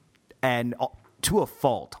 And to a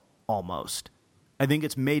fault, almost. I think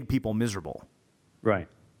it's made people miserable. Right.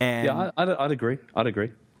 And yeah, I'd agree.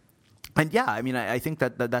 And yeah, I think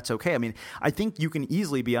that's okay. I think you can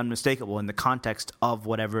easily be unmistakable in the context of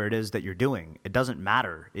whatever it is that you're doing. It doesn't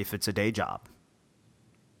matter if it's a day job.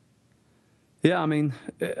 Yeah,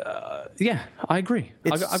 I agree.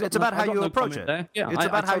 It's about how you approach it. Yeah, it's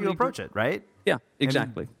about how you approach it, right? Yeah,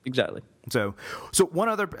 exactly. So one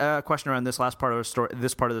other question around this last part of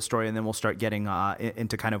the story, and then we'll start getting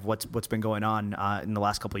into kind of what's been going on in the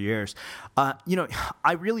last couple of years.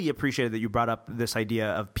 I really appreciated that you brought up this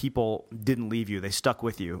idea of people didn't leave you; they stuck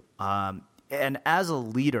with you. And as a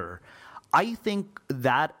leader, I think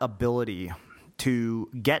that ability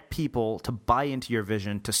to get people to buy into your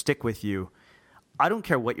vision, to stick with you. I don't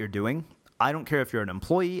care what you're doing. I don't care if you're an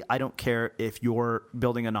employee. I don't care if you're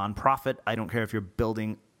building a nonprofit. I don't care if you're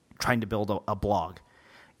trying to build a blog.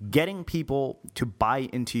 Getting people to buy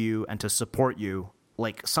into you and to support you,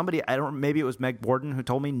 like somebody, maybe it was Meg Borden who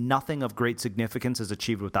told me, nothing of great significance is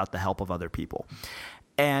achieved without the help of other people.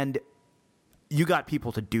 And you got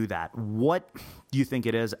people to do that. What do you think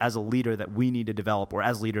it is as a leader that we need to develop, or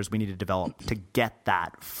as leaders we need to develop to get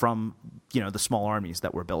that from, the small armies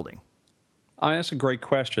that we're building? That's a great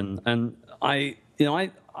question. And I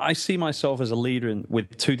see myself as a leader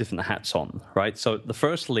with two different hats on, right? So the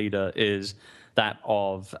first leader is that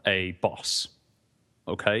of a boss,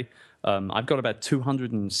 okay? I've got about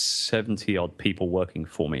 270 odd people working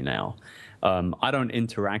for me now. I don't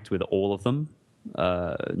interact with all of them,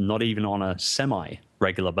 not even on a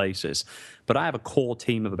semi-regular basis. But I have a core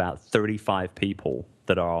team of about 35 people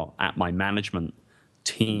that are at my management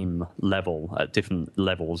team level, at different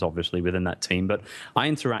levels, obviously, within that team. But I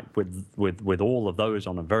interact with all of those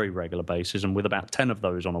on a very regular basis, and with about 10 of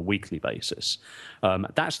those on a weekly basis.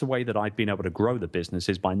 That's the way that I've been able to grow the business,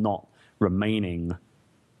 is by not remaining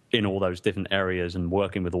in all those different areas and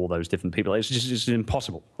working with all those different people. It's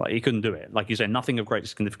impossible. Like, you couldn't do it. Like you say, nothing of great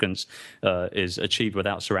significance is achieved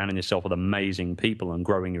without surrounding yourself with amazing people and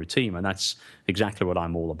growing your team. And that's exactly what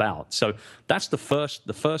I'm all about. So that's the first,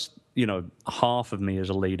 half of me as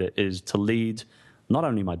a leader is to lead not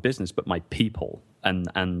only my business, but my people. And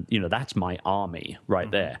that's my army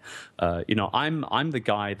right there. I'm the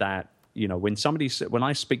guy that, when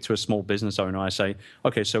I speak to a small business owner, I say,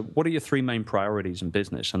 okay, so what are your three main priorities in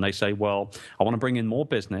business? And they say, well, I want to bring in more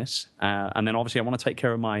business. And then obviously I want to take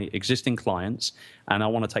care of my existing clients, and I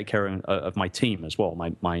want to take care of my team as well,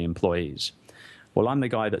 my employees. Well, I'm the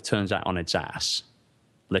guy that turns that on its ass,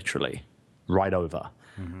 literally, right over.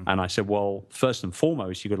 Mm-hmm. And I said, well, first and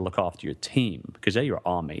foremost, you've got to look after your team, because they're your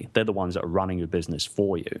army. They're the ones that are running your business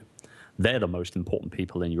for you. They're the most important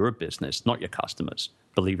people in your business, not your customers,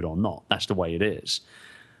 believe it or not. That's the way it is.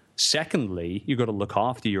 Secondly, you've got to look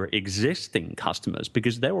after your existing customers,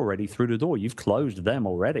 because they're already through the door. You've closed them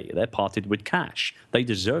already. They're parted with cash. They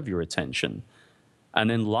deserve your attention. And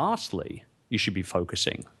then lastly, you should be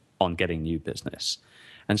focusing on getting new business.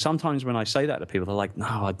 And sometimes when I say that to people, they're like, no,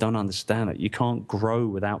 I don't understand it. You can't grow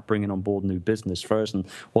without bringing on board new business first and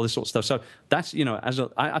all this sort of stuff. So that's,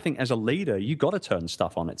 I think as a leader, you got to turn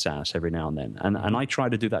stuff on its ass every now and then. And I try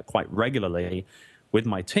to do that quite regularly with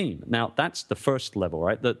my team. Now, that's the first level,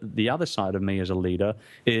 right? The other side of me as a leader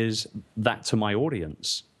is that to my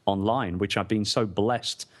audience online, which I've been so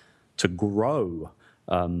blessed to grow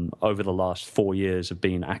over the last 4 years of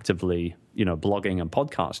being actively, blogging and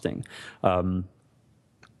podcasting.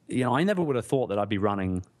 I never would have thought that I'd be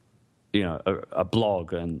running, a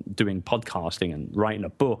blog and doing podcasting and writing a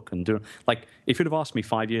book and doing, like, if you'd have asked me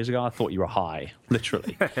 5 years ago, I thought you were high,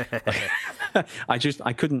 literally.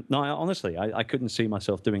 I couldn't, no, honestly, I couldn't see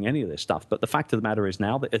myself doing any of this stuff. But the fact of the matter is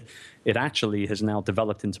now that it actually has now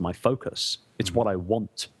developed into my focus. It's what I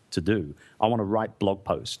want to do. I want to write blog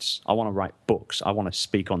posts. I want to write books. I want to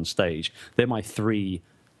speak on stage. They're my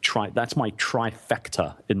that's my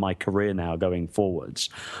trifecta in my career now going forwards.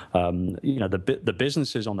 The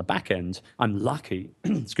businesses on the back end, I'm lucky,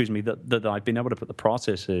 excuse me, that I've been able to put the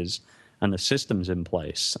processes and the systems in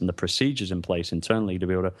place and the procedures in place internally to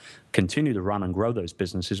be able to continue to run and grow those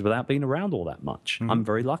businesses without being around all that much. Mm-hmm. I'm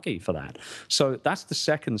very lucky for that. So that's the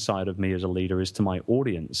second side of me as a leader, is to my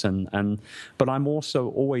audience. But I'm also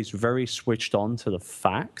always very switched on to the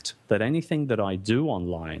fact that anything that I do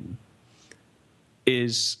online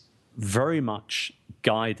is very much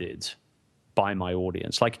guided by my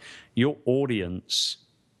audience. Like, your audience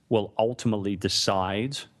will ultimately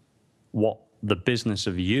decide what the business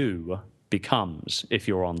of you becomes if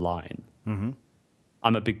you're online. Mm-hmm.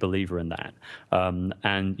 I'm a big believer in that.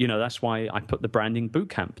 That's why I put the Branding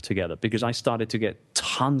Bootcamp together, because I started to get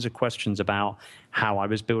tons of questions about how I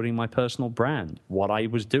was building my personal brand, what I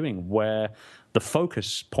was doing, where the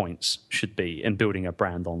focus points should be in building a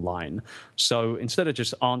brand online. So instead of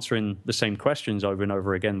just answering the same questions over and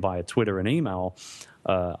over again via Twitter and email,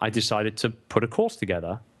 I decided to put a course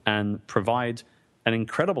together and provide an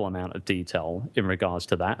incredible amount of detail in regards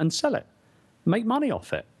to that and sell it, make money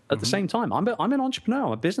off it. At the same time, I'm an entrepreneur,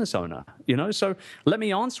 I'm a business owner, so let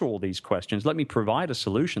me answer all these questions. Let me provide a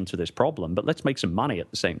solution to this problem, but let's make some money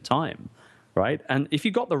at the same time, right? And if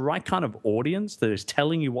you've got the right kind of audience that is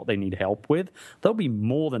telling you what they need help with, they'll be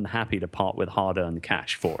more than happy to part with hard-earned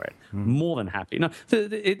cash for it. More than happy. Now,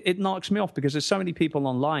 it knocks me off because there's so many people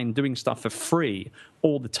online doing stuff for free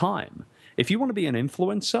all the time. If you want to be an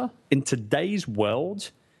influencer in today's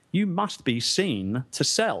world, you must be seen to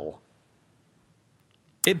sell.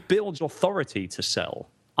 It builds authority to sell.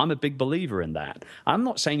 I'm a big believer in that. I'm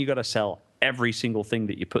not saying you got to sell every single thing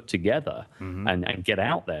that you put together and get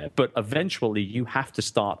out there, but eventually you have to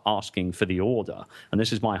start asking for the order. And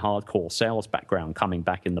this is my hardcore sales background coming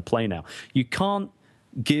back into play now. You can't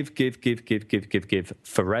give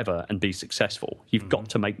forever and be successful. You've got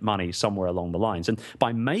to make money somewhere along the lines. And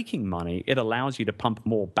by making money, it allows you to pump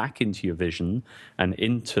more back into your vision and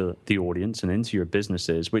into the audience and into your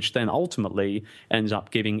businesses, which then ultimately ends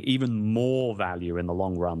up giving even more value in the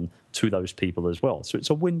long run to those people as well. So it's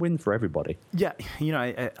a win-win for everybody. Yeah,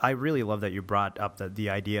 I really love that you brought up the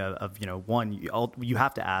idea of, one, you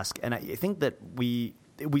have to ask. And I think that we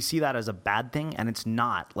see that as a bad thing, and it's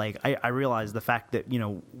not. Like, I realize the fact that,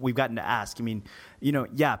 we've gotten to ask. I mean,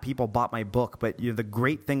 yeah, people bought my book, but the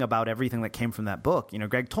great thing about everything that came from that book,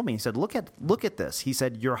 Greg told me, he said, look at this. He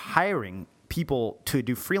said, you're hiring people to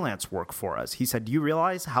do freelance work for us. He said, do you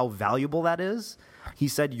realize how valuable that is? He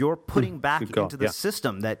said, you're putting back into the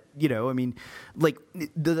system that, I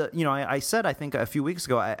said, I think a few weeks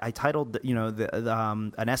ago, I titled,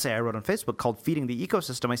 an essay I wrote on Facebook called Feeding the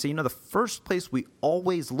Ecosystem. I say, the first place we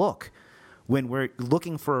always look when we're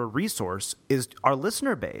looking for a resource is our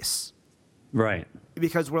listener base. Right.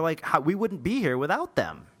 Because we're like, we wouldn't be here without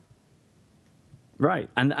them. Right.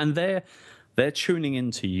 And they're tuning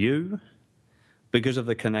into you because of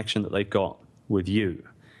the connection that they've got with you.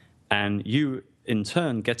 And you, in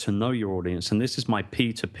turn, get to know your audience. And this is my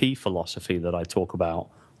P2P philosophy that I talk about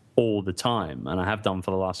all the time, and I have done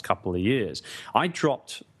for the last couple of years. I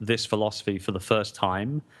dropped this philosophy for the first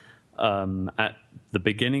time at the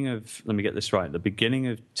beginning of, let me get this right, the beginning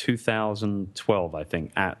of 2012, I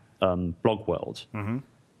think, at Blog World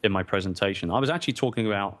in my presentation. I was actually talking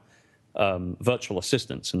about virtual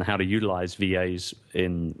assistants and how to utilize VAs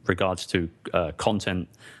in regards to content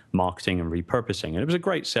marketing and repurposing. And it was a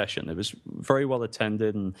great session. It was very well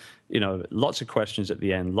attended, and lots of questions at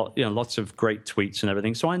the end, lots of great tweets and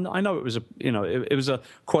everything. So I know it was it was a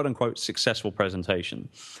quote unquote successful presentation.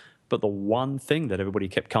 But the one thing that everybody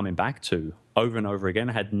kept coming back to over and over again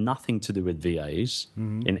had nothing to do with VAs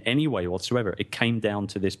in any way whatsoever. It came down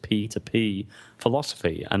to this P2P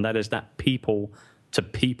philosophy, and that is that people to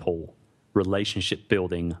people relationship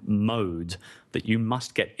building mode that you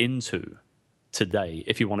must get into today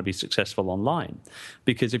if you want to be successful online.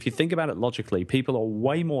 Because if you think about it logically, people are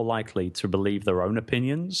way more likely to believe their own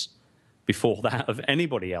opinions before that of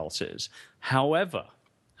anybody else's. However,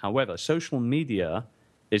 social media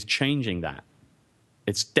is changing that.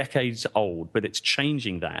 It's decades old, but it's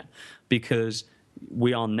changing that because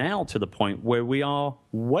we are now to the point where we are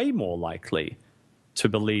way more likely to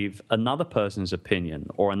believe another person's opinion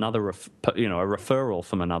or another, a referral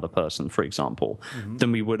from another person, for example,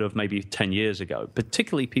 than we would have maybe 10 years ago,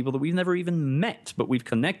 particularly people that we've never even met, but we've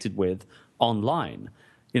connected with online.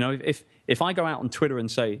 You know, if I go out on Twitter and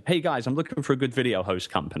say, hey, guys, I'm looking for a good video host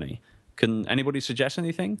company, can anybody suggest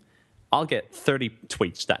anything? I'll get 30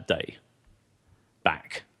 tweets that day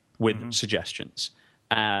back with suggestions.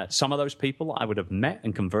 Some of those people I would have met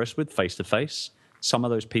and conversed with face-to-face. Some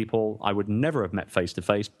of those people I would never have met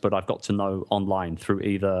face-to-face, but I've got to know online through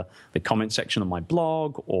either the comment section of my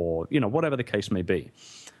blog or, you know, whatever the case may be.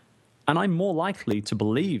 And I'm more likely to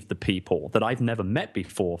believe the people that I've never met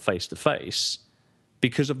before face-to-face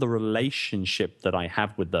because of the relationship that I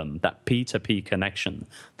have with them, that P2P connection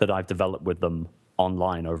that I've developed with them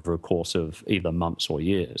online over a course of either months or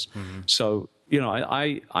years. So, you know,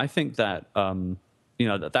 I think that... you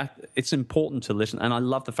know, that it's important to listen. And I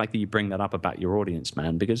love the fact that you bring that up about your audience,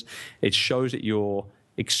 man, because it shows that you're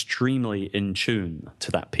extremely in tune to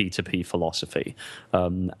that P2P philosophy.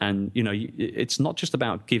 And, you know, it's not just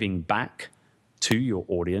about giving back to your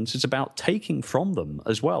audience. It's about taking from them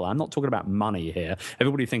as well. I'm not talking about money here.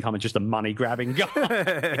 Everybody think I'm just a money-grabbing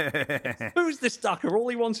guy. Who's this sucker? All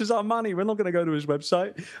he wants is our money. We're not going to go to his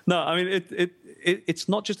website. No, I mean, it's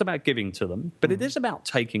not just about giving to them, but it is about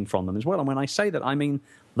taking from them as well. And when I say that, I mean,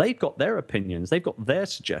 they've got their opinions, they've got their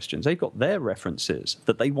suggestions, they've got their references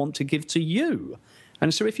that they want to give to you.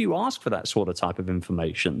 And so if you ask for that sort of type of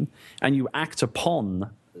information and you act upon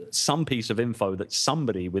some piece of info that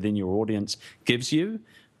somebody within your audience gives you,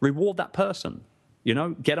 reward that person. You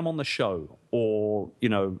know, get them on the show, or, you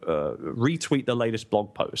know, retweet the latest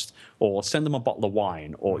blog post, or send them a bottle of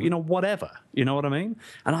wine, or, you know, whatever. You know what I mean?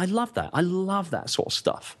 And I love that. I love that sort of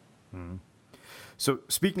stuff. So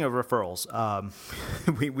speaking of referrals,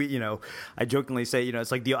 we you know, I jokingly say, you know,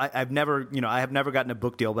 it's like I have never gotten a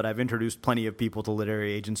book deal, but I've introduced plenty of people to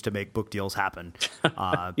literary agents to make book deals happen.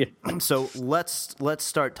 So let's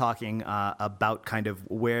start talking about kind of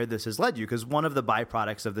where this has led you, because one of the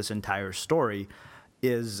byproducts of this entire story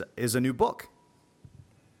is a new book.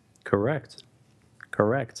 Correct.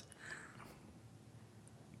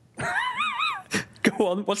 Go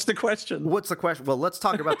on. What's the question? Well, let's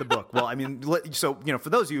talk about the book. Well, I mean, so, you know,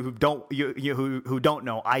 for those of you who don't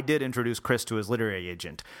know, I did introduce Chris to his literary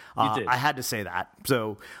agent. You did. I had to say that.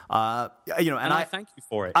 So, you know, and I thank you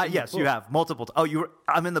for it. Yes, you have multiple.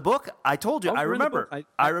 I'm in the book. I told you. I remember.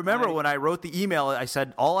 I remember when I wrote the email. I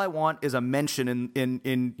said all I want is a mention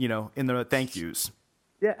in you know, in the thank yous.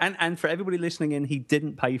 Yeah, and for everybody listening in, he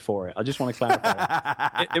didn't pay for it. I just want to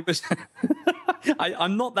clarify. It was.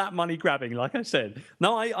 I'm not that money grabbing, like I said.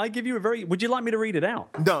 No, I give you a very. Would you like me to read it out?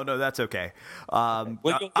 No, that's okay. Well,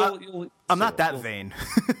 I'm not that vain.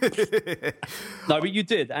 No, but you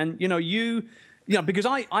did, and you know, because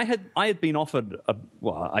I had been offered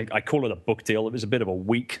I call it a book deal. It was a bit of a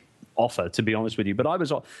weak offer, to be honest with you, but I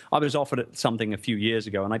was offered something a few years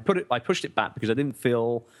ago, and I pushed it back because I didn't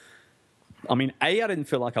feel. I mean, I didn't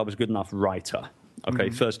feel like I was a good enough writer, okay,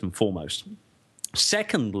 first and foremost.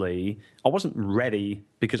 Secondly, I wasn't ready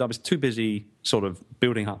because I was too busy sort of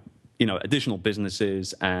building up, you know, additional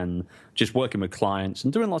businesses and just working with clients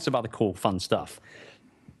and doing lots of other cool, fun stuff.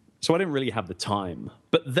 So I didn't really have the time.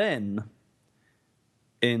 But then,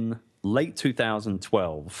 in late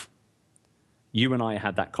 2012, you and I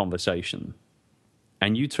had that conversation,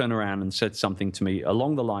 and you turned around and said something to me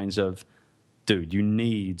along the lines of, dude, you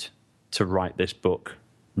need to write this book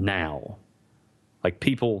now. Like,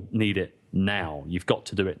 people need it now. You've got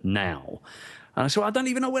to do it now. And I said, I don't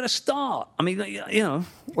even know where to start. I mean, you know,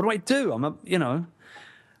 what do I do?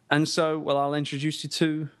 And so, well, I'll introduce you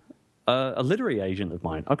to a literary agent of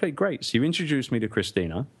mine. Okay, great. So you introduced me to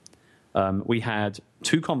Christina. We had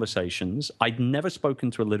 2 conversations. I'd never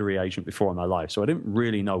spoken to a literary agent before in my life, so I didn't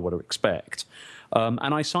really know what to expect.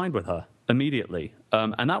 And I signed with her immediately.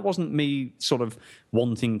 And that wasn't me sort of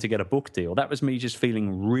wanting to get a book deal. That was me just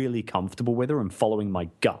feeling really comfortable with her and following my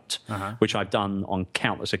gut, which I've done on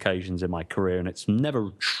countless occasions in my career, and it's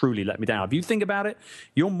never truly let me down. If you think about it,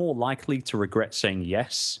 you're more likely to regret saying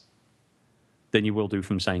yes than you will do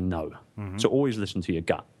from saying no. So always listen to your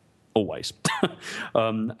gut. Always.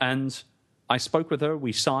 And I spoke with her,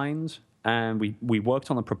 we signed, and we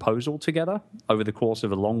worked on a proposal together over the course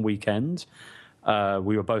of a long weekend.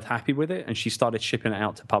 We were both happy with it, and she started shipping it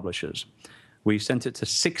out to publishers. We sent it to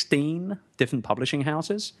 16 different publishing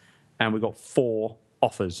houses, and we got 4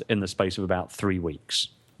 offers in the space of about 3 weeks.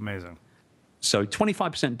 Amazing. So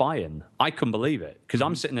 25% buy-in. I couldn't believe it, because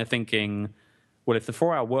I'm sitting there thinking, well, if the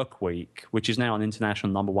 4-Hour Workweek, which is now an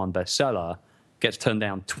international #1 bestseller, gets turned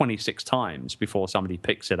down 26 times before somebody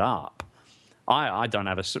picks it up, I don't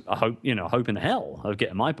have a hope in hell of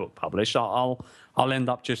getting my book published. I'll end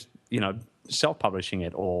up just, self-publishing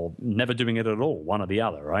it or never doing it at all, one or the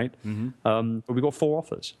other, right? But we got 4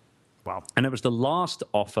 offers. Wow. And it was the last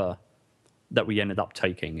offer that we ended up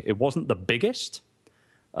taking. It wasn't the biggest.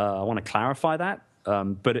 I want to clarify that.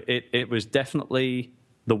 But it was definitely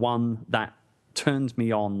the one that turned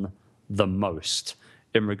me on the most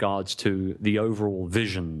in regards to the overall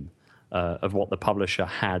vision of what the publisher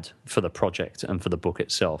had for the project and for the book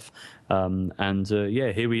itself.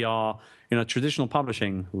 Here we are, traditional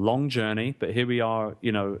publishing, long journey, but here we are,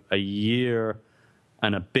 a year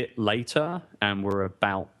and a bit later, and we're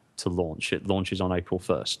about to launch. It launches on April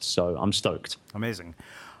 1st, so I'm stoked. Amazing.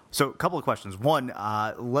 So a couple of questions. One,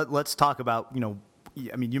 let's talk about,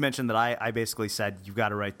 you mentioned that I basically said, you've got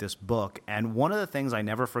to write this book. And one of the things I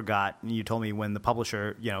never forgot, you told me when the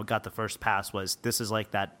publisher, got the first pass, was this is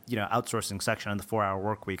like that, outsourcing section on the 4-Hour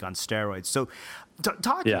Workweek on steroids. So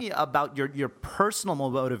talk to me about your personal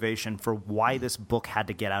motivation for why this book had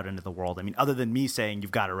to get out into the world. I mean, other than me saying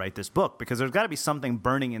you've got to write this book, because there's got to be something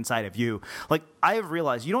burning inside of you. Like, I have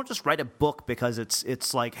realized you don't just write a book because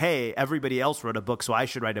it's like, hey, everybody else wrote a book, so I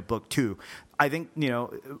should write a book too. I think,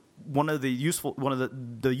 one of the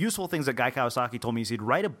useful things that Guy Kawasaki told me is he'd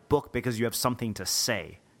write a book because you have something to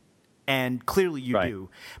say. And clearly you do.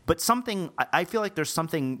 But I feel like there's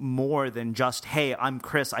something more than just, hey, I'm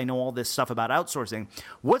Chris, I know all this stuff about outsourcing.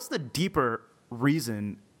 What's the deeper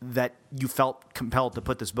reason that you felt compelled to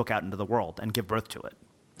put this book out into the world and give birth to it?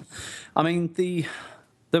 I mean,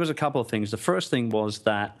 there was a couple of things. The first thing was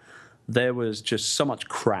that there was just so much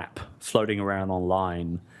crap floating around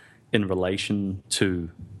online in relation to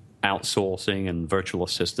outsourcing and virtual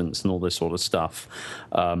assistants and all this sort of stuff,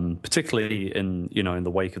 particularly in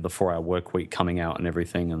the wake of the 4-Hour Workweek coming out and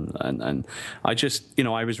everything. And I just,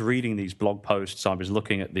 I was reading these blog posts, I was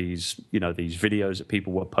looking at these videos that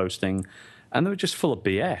people were posting, and they were just full of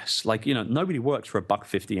BS. Like, nobody works for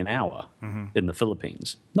 $1.50 an hour in the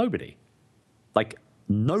Philippines. Nobody.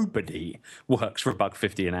 Nobody works for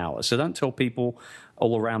 $1.50 an hour. So don't tell people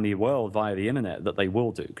all around the world via the internet that they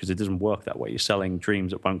will do, because it doesn't work that way. You're selling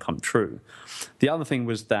dreams that won't come true. The other thing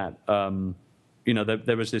was that,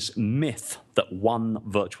 there was this myth that one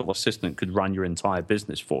virtual assistant could run your entire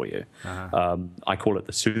business for you. I call it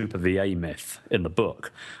the super VA myth in the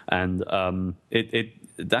book. And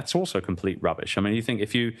that's also complete rubbish. I mean, you think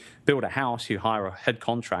if you build a house, you hire a head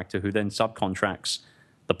contractor who then subcontracts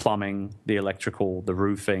the plumbing, the electrical, the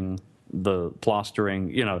roofing, the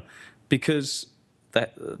plastering, because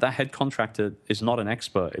that head contractor is not an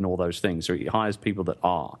expert in all those things, so he hires people that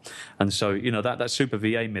are. And so, that super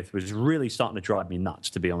VA myth was really starting to drive me nuts,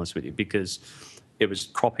 to be honest with you, because it was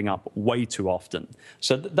cropping up way too often.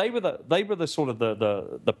 So they were the sort of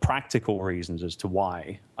the practical reasons as to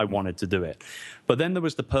why I wanted to do it. But then there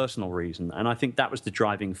was the personal reason, and I think that was the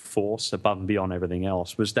driving force above and beyond everything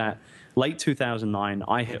else, was that late 2009,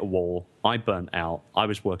 I hit a wall, I burnt out, I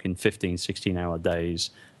was working 15, 16-hour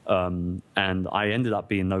days, and I ended up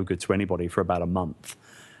being no good to anybody for about a month.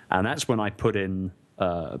 And that's when I put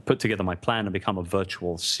together my plan to become a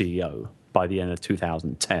virtual CEO by the end of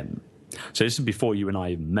 2010. So this is before you and I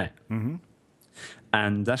even met.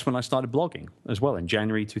 And that's when I started blogging as well, in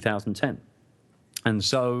January 2010. And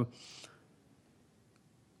so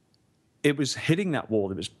it was hitting that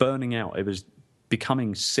wall. It was burning out. It was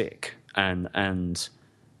becoming sick and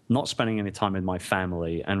not spending any time with my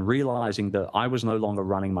family, and realizing that I was no longer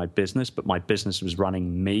running my business, but my business was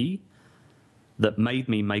running me, that made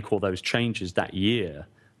me make all those changes that year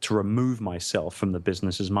to remove myself from the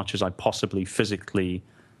business as much as I possibly physically,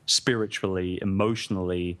 spiritually,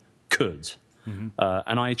 emotionally could.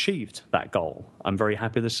 And I achieved that goal. I'm very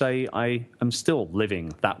happy to say I am still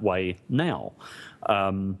living that way now.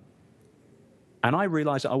 And I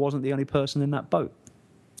realized that I wasn't the only person in that boat.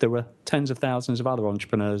 There were tens of thousands of other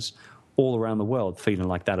entrepreneurs all around the world feeling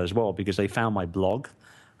like that as well, because they found my blog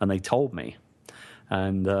and they told me.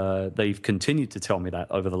 And they've continued to tell me that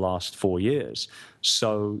over the last 4 years.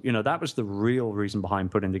 So, that was the real reason behind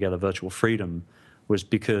putting together Virtual Freedom, was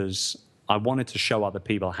because I wanted to show other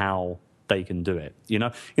people how they can do it.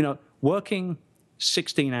 Working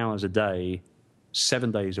 16 hours a day,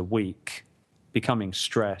 7 days a week, becoming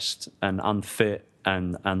stressed and unfit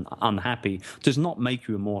and unhappy does not make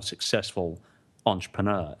you a more successful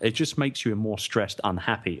entrepreneur. It just makes you a more stressed,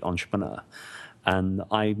 unhappy entrepreneur. And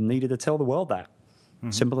I needed to tell the world that.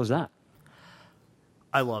 Simple as that.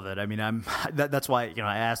 I love it. I mean, that's why, you know,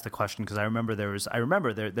 I asked the question, because I remember there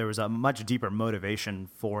was a much deeper motivation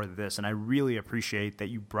for this, and I really appreciate that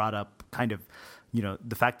you brought up kind of, you know,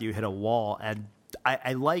 the fact that you hit a wall. And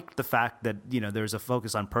I like the fact that, you know, there's a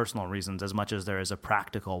focus on personal reasons as much as there is a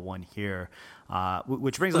practical one here,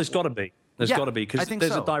 which brings There's got to be. There's got to be, because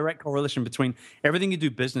there's a direct correlation between everything you do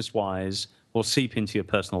business-wise will seep into your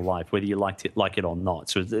personal life, whether you like it or not.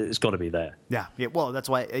 So it's got to be there. Yeah. Well, that's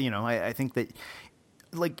why, you know, I think that,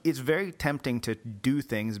 like, it's very tempting to do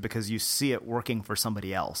things because you see it working for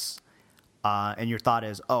somebody else. And your thought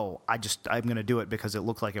is, oh, I'm going to do it because it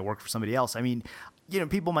looks like it worked for somebody else. I mean, you know,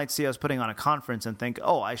 people might see us putting on a conference and think,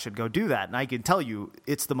 oh, I should go do that. And I can tell you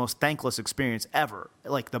it's the most thankless experience ever,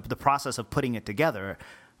 like the process of putting it together.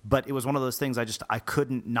 But it was one of those things I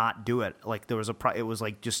couldn't not do it. Like it was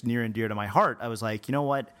like just near and dear to my heart. I was like, you know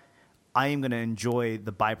what? I am going to enjoy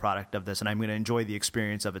the byproduct of this, and I'm going to enjoy the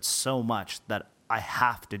experience of it so much that I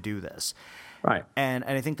have to do this. Right. And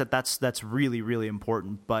I think that's really, really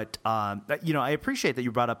important. But, you know, I appreciate that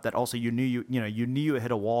you brought up that also you knew you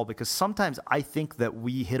hit a wall, because sometimes I think that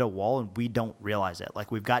we hit a wall and we don't realize it.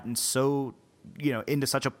 Like we've gotten so, you know, into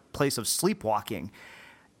such a place of sleepwalking.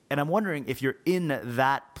 And I'm wondering, if you're in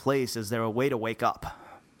that place, is there a way to wake up?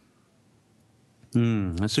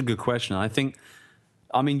 That's a good question.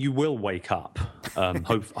 I mean, you will wake up,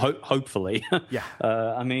 hopefully. Yeah.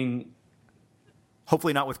 I mean,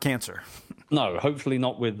 hopefully not with cancer. No, hopefully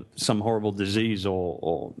not with some horrible disease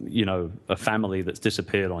or you know, a family that's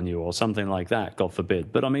disappeared on you or something like that, God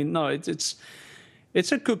forbid. But I mean, no, it's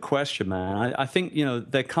a good question, man. I think, you know,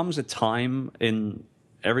 there comes a time in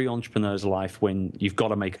every entrepreneur's life when you've got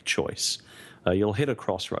to make a choice. You'll hit a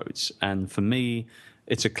crossroads. And for me,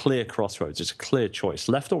 it's a clear crossroads. It's a clear choice.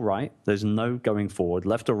 Left or right, there's no going forward.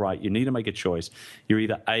 Left or right, you need to make a choice. You're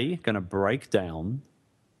either A, going to break down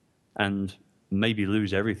and maybe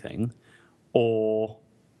lose everything, or,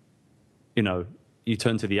 you know, you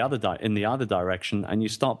turn to the other direction and you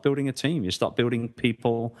start building a team. You start building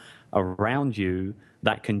people around you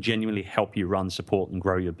that can genuinely help you run, support, and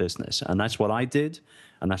grow your business. And that's what I did,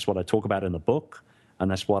 and that's what I talk about in the book, and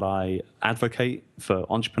that's what I advocate for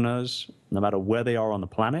entrepreneurs, no matter where they are on the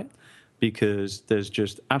planet, because there's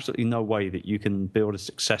just absolutely no way that you can build a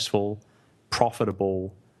successful,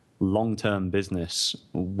 profitable, long-term business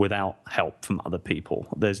without help from other people.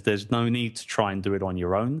 There's no need to try and do it on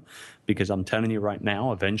your own, because I'm telling you right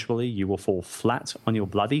now, eventually you will fall flat on your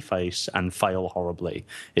bloody face and fail horribly.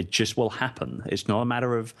 It just will happen. It's not a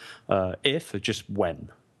matter of if, it's just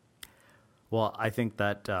when. Well, I think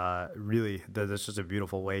that really that's just a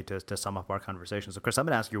beautiful way to sum up our conversation. So, Chris, I'm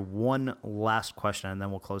going to ask you one last question, and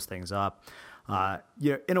then we'll close things up.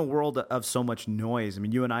 You know, in a world of so much noise, I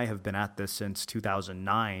mean, you and I have been at this since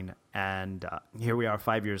 2009, and here we are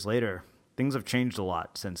 5 years later. Things have changed a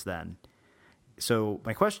lot since then. So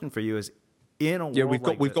my question for you is, in a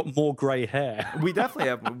world we've got more gray hair. We definitely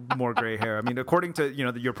have more gray hair. I mean, according to, you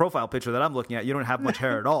know, your profile picture that I'm looking at, you don't have much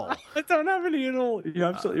hair at all. I don't have any at all. You're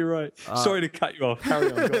absolutely right. Sorry to cut you off.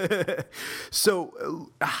 Carry on.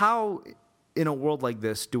 So how, in a world like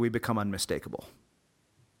this, do we become unmistakable?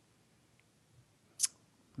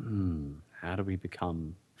 How do we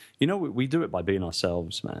become? You know, we do it by being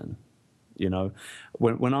ourselves, man. You know,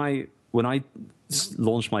 when I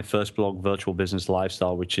launched my first blog, Virtual Business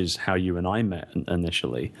Lifestyle, which is how you and I met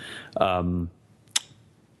initially, I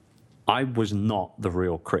was not the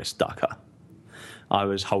real Chris Ducker. I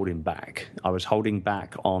was holding back. I was holding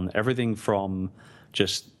back on everything from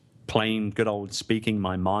just plain good old speaking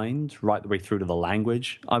my mind right the way through to the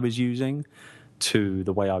language I was using, to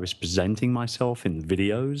the way I was presenting myself in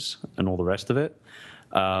videos and all the rest of it,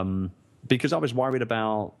 because I was worried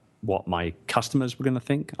about what my customers were going to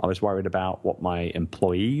think. I was worried about what my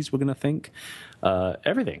employees were going to think,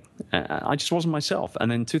 everything. I just wasn't myself. And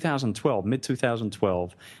then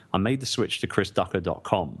mid-2012, I made the switch to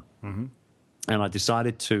chrisducker.com. Mm-hmm. And I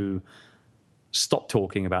decided to stop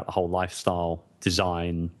talking about the whole lifestyle,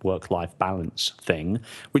 design, work-life balance thing,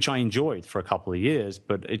 which I enjoyed for a couple of years,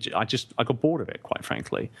 but I got bored of it, quite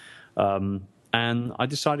frankly. And I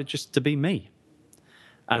decided just to be me.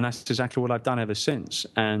 And that's exactly what I've done ever since.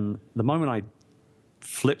 And the moment I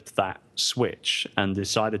flipped that switch and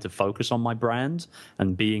decided to focus on my brand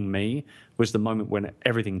and being me was the moment when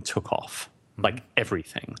everything took off, like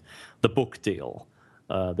everything. The book deal,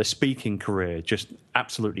 the speaking career, just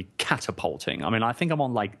absolutely catapulting. I mean, I think I'm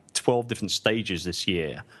on like 12 different stages this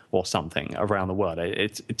year or something around the world.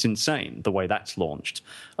 It's insane the way that's launched.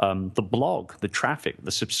 The blog, the traffic,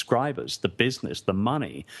 the subscribers, the business, the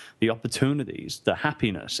money, the opportunities, the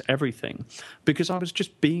happiness, everything, because I was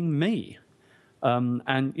just being me.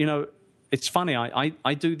 And, you know, it's funny,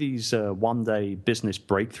 I do these one-day business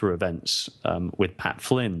breakthrough events with Pat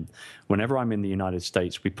Flynn. Whenever I'm in the United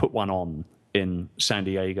States, we put one on in San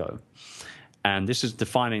Diego. And this is a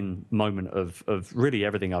defining moment of really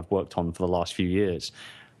everything I've worked on for the last few years.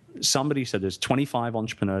 Somebody said there's 25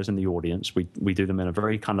 entrepreneurs in the audience. We do them in a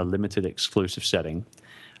very kind of limited, exclusive setting,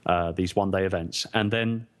 these one-day events. And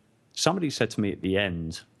then somebody said to me at the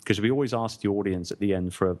end, because we always ask the audience at the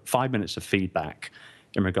end for 5 minutes of feedback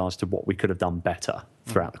in regards to what we could have done better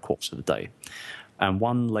throughout the course of the day. And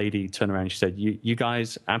one lady turned around and she said, you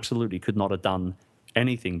guys absolutely could not have done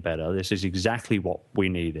anything better. This is exactly what we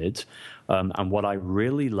needed. And what I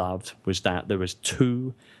really loved was that there was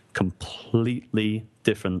two completely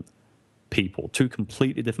different people, two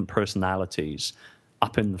completely different personalities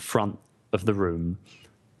up in the front of the room,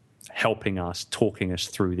 helping us, talking us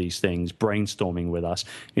through these things, brainstorming with us.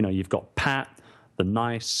 You know, you've got Pat, the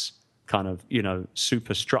nice kind of, you know,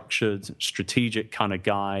 super structured, strategic kind of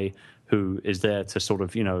guy who is there to sort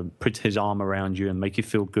of, you know, put his arm around you and make you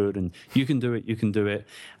feel good and you can do it, you can do it.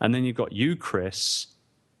 And then you've got you, Chris,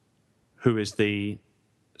 who is the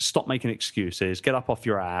stop making excuses, get up off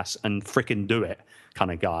your ass and frickin' do it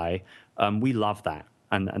kind of guy. We love that.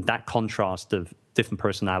 And that contrast of different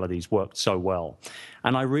personalities worked so well.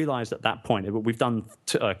 And I realized at that point, we've done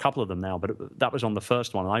a couple of them now, but that was on the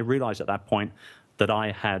first one. And I realized at that point that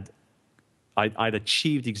I'd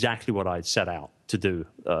achieved exactly what I'd set out to do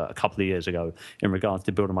a couple of years ago in regards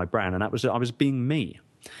to building my brand. And that was, I was being me.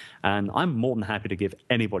 And I'm more than happy to give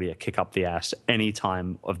anybody a kick up the ass any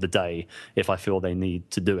time of the day if I feel they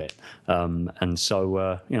need to do it. And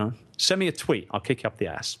so, you know, send me a tweet. I'll kick you up the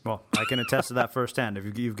ass. Well, I can attest to that firsthand.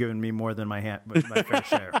 You've given me more than my fair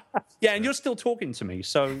share. Yeah, and you're still talking to me.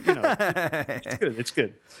 So, you know, it's good. It's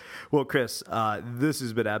good. Well, Chris, this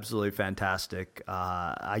has been absolutely fantastic.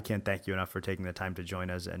 I can't thank you enough for taking the time to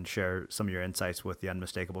join us and share some of your insights with the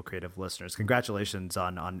Unmistakable Creative listeners. Congratulations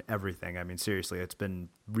on everything. I mean, seriously, it's been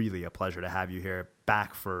really a pleasure to have you here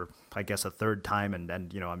back for, I guess, a third time.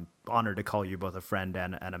 And you know, I'm honored to call you both a friend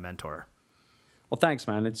and a mentor. Well, thanks,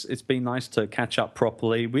 man. It's been nice to catch up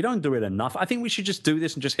properly. We don't do it enough. I think we should just do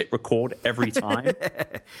this and just hit record every time.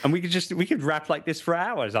 And we could rap like this for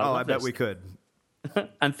hours. I bet we could.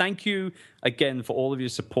 And thank you again for all of your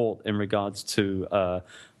support in regards to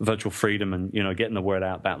Virtual Freedom and, you know, getting the word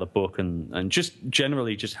out about the book and just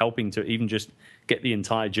generally just helping to even just get the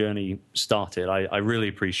entire journey started. I really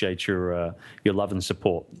appreciate your love and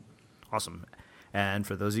support. Awesome. And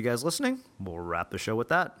for those of you guys listening, we'll wrap the show with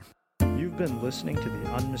that. You've been listening to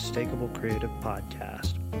the Unmistakable Creative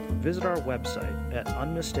Podcast. Visit our website at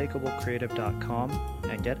unmistakablecreative.com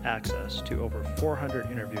and get access to over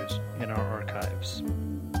 400 interviews in our archives.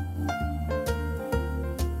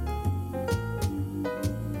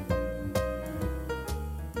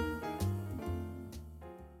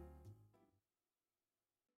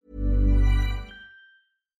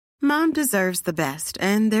 Mom deserves the best,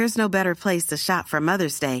 and there's no better place to shop for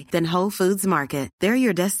Mother's Day than Whole Foods Market. They're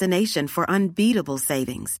your destination for unbeatable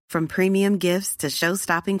savings, from premium gifts to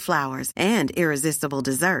show-stopping flowers and irresistible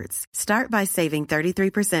desserts. Start by saving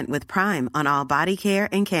 33% with Prime on all body care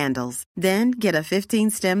and candles. Then get a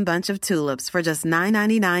 15-stem bunch of tulips for just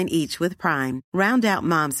 $9.99 each with Prime. Round out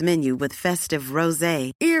Mom's menu with festive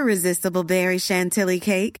rosé, irresistible berry chantilly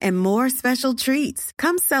cake, and more special treats.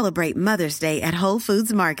 Come celebrate Mother's Day at Whole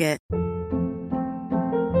Foods Market.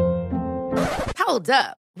 Hold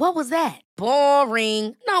up. What was that?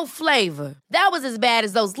 Boring. No flavor. That was as bad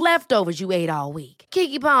as those leftovers you ate all week.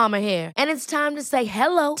 Keke Palmer here, and it's time to say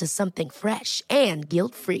hello to something fresh and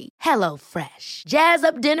guilt-free. Hello Fresh. Jazz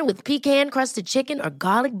up dinner with pecan-crusted chicken or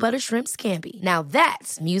garlic butter shrimp scampi. Now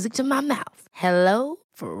that's music to my mouth. Hello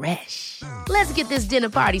Fresh. Let's get this dinner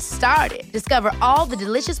party started. Discover all the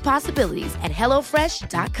delicious possibilities at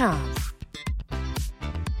HelloFresh.com.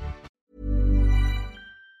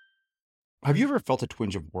 Have you ever felt a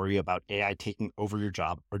twinge of worry about AI taking over your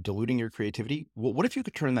job or diluting your creativity? Well, what if you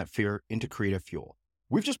could turn that fear into creative fuel?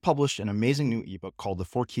 We've just published an amazing new ebook called The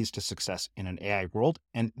 4 Keys to Success in an AI World,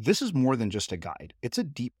 and this is more than just a guide. It's a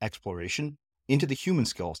deep exploration into the human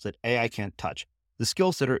skills that AI can't touch, the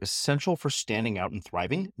skills that are essential for standing out and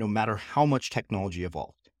thriving, no matter how much technology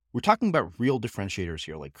evolved. We're talking about real differentiators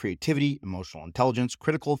here, like creativity, emotional intelligence,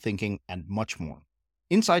 critical thinking, and much more.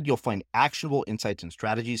 Inside, you'll find actionable insights and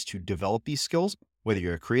strategies to develop these skills, whether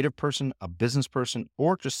you're a creative person, a business person,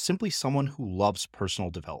 or just simply someone who loves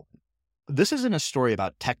personal development. this isn't a story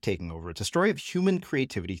about tech taking over. It's a story of human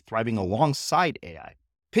creativity thriving alongside AI.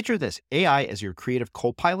 Picture this, AI as your creative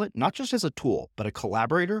co-pilot, not just as a tool, but a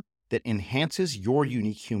collaborator that enhances your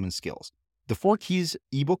unique human skills. The 4 Keys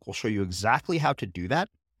ebook will show you exactly how to do that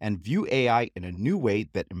and view AI in a new way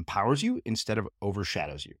that empowers you instead of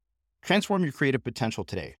overshadows you. Transform your creative potential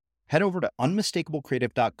today. Head over to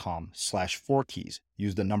unmistakablecreative.com/4keys.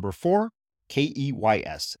 Use the number 4,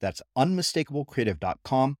 KEYS. That's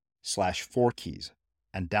unmistakablecreative.com/4keys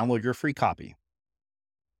and download your free copy.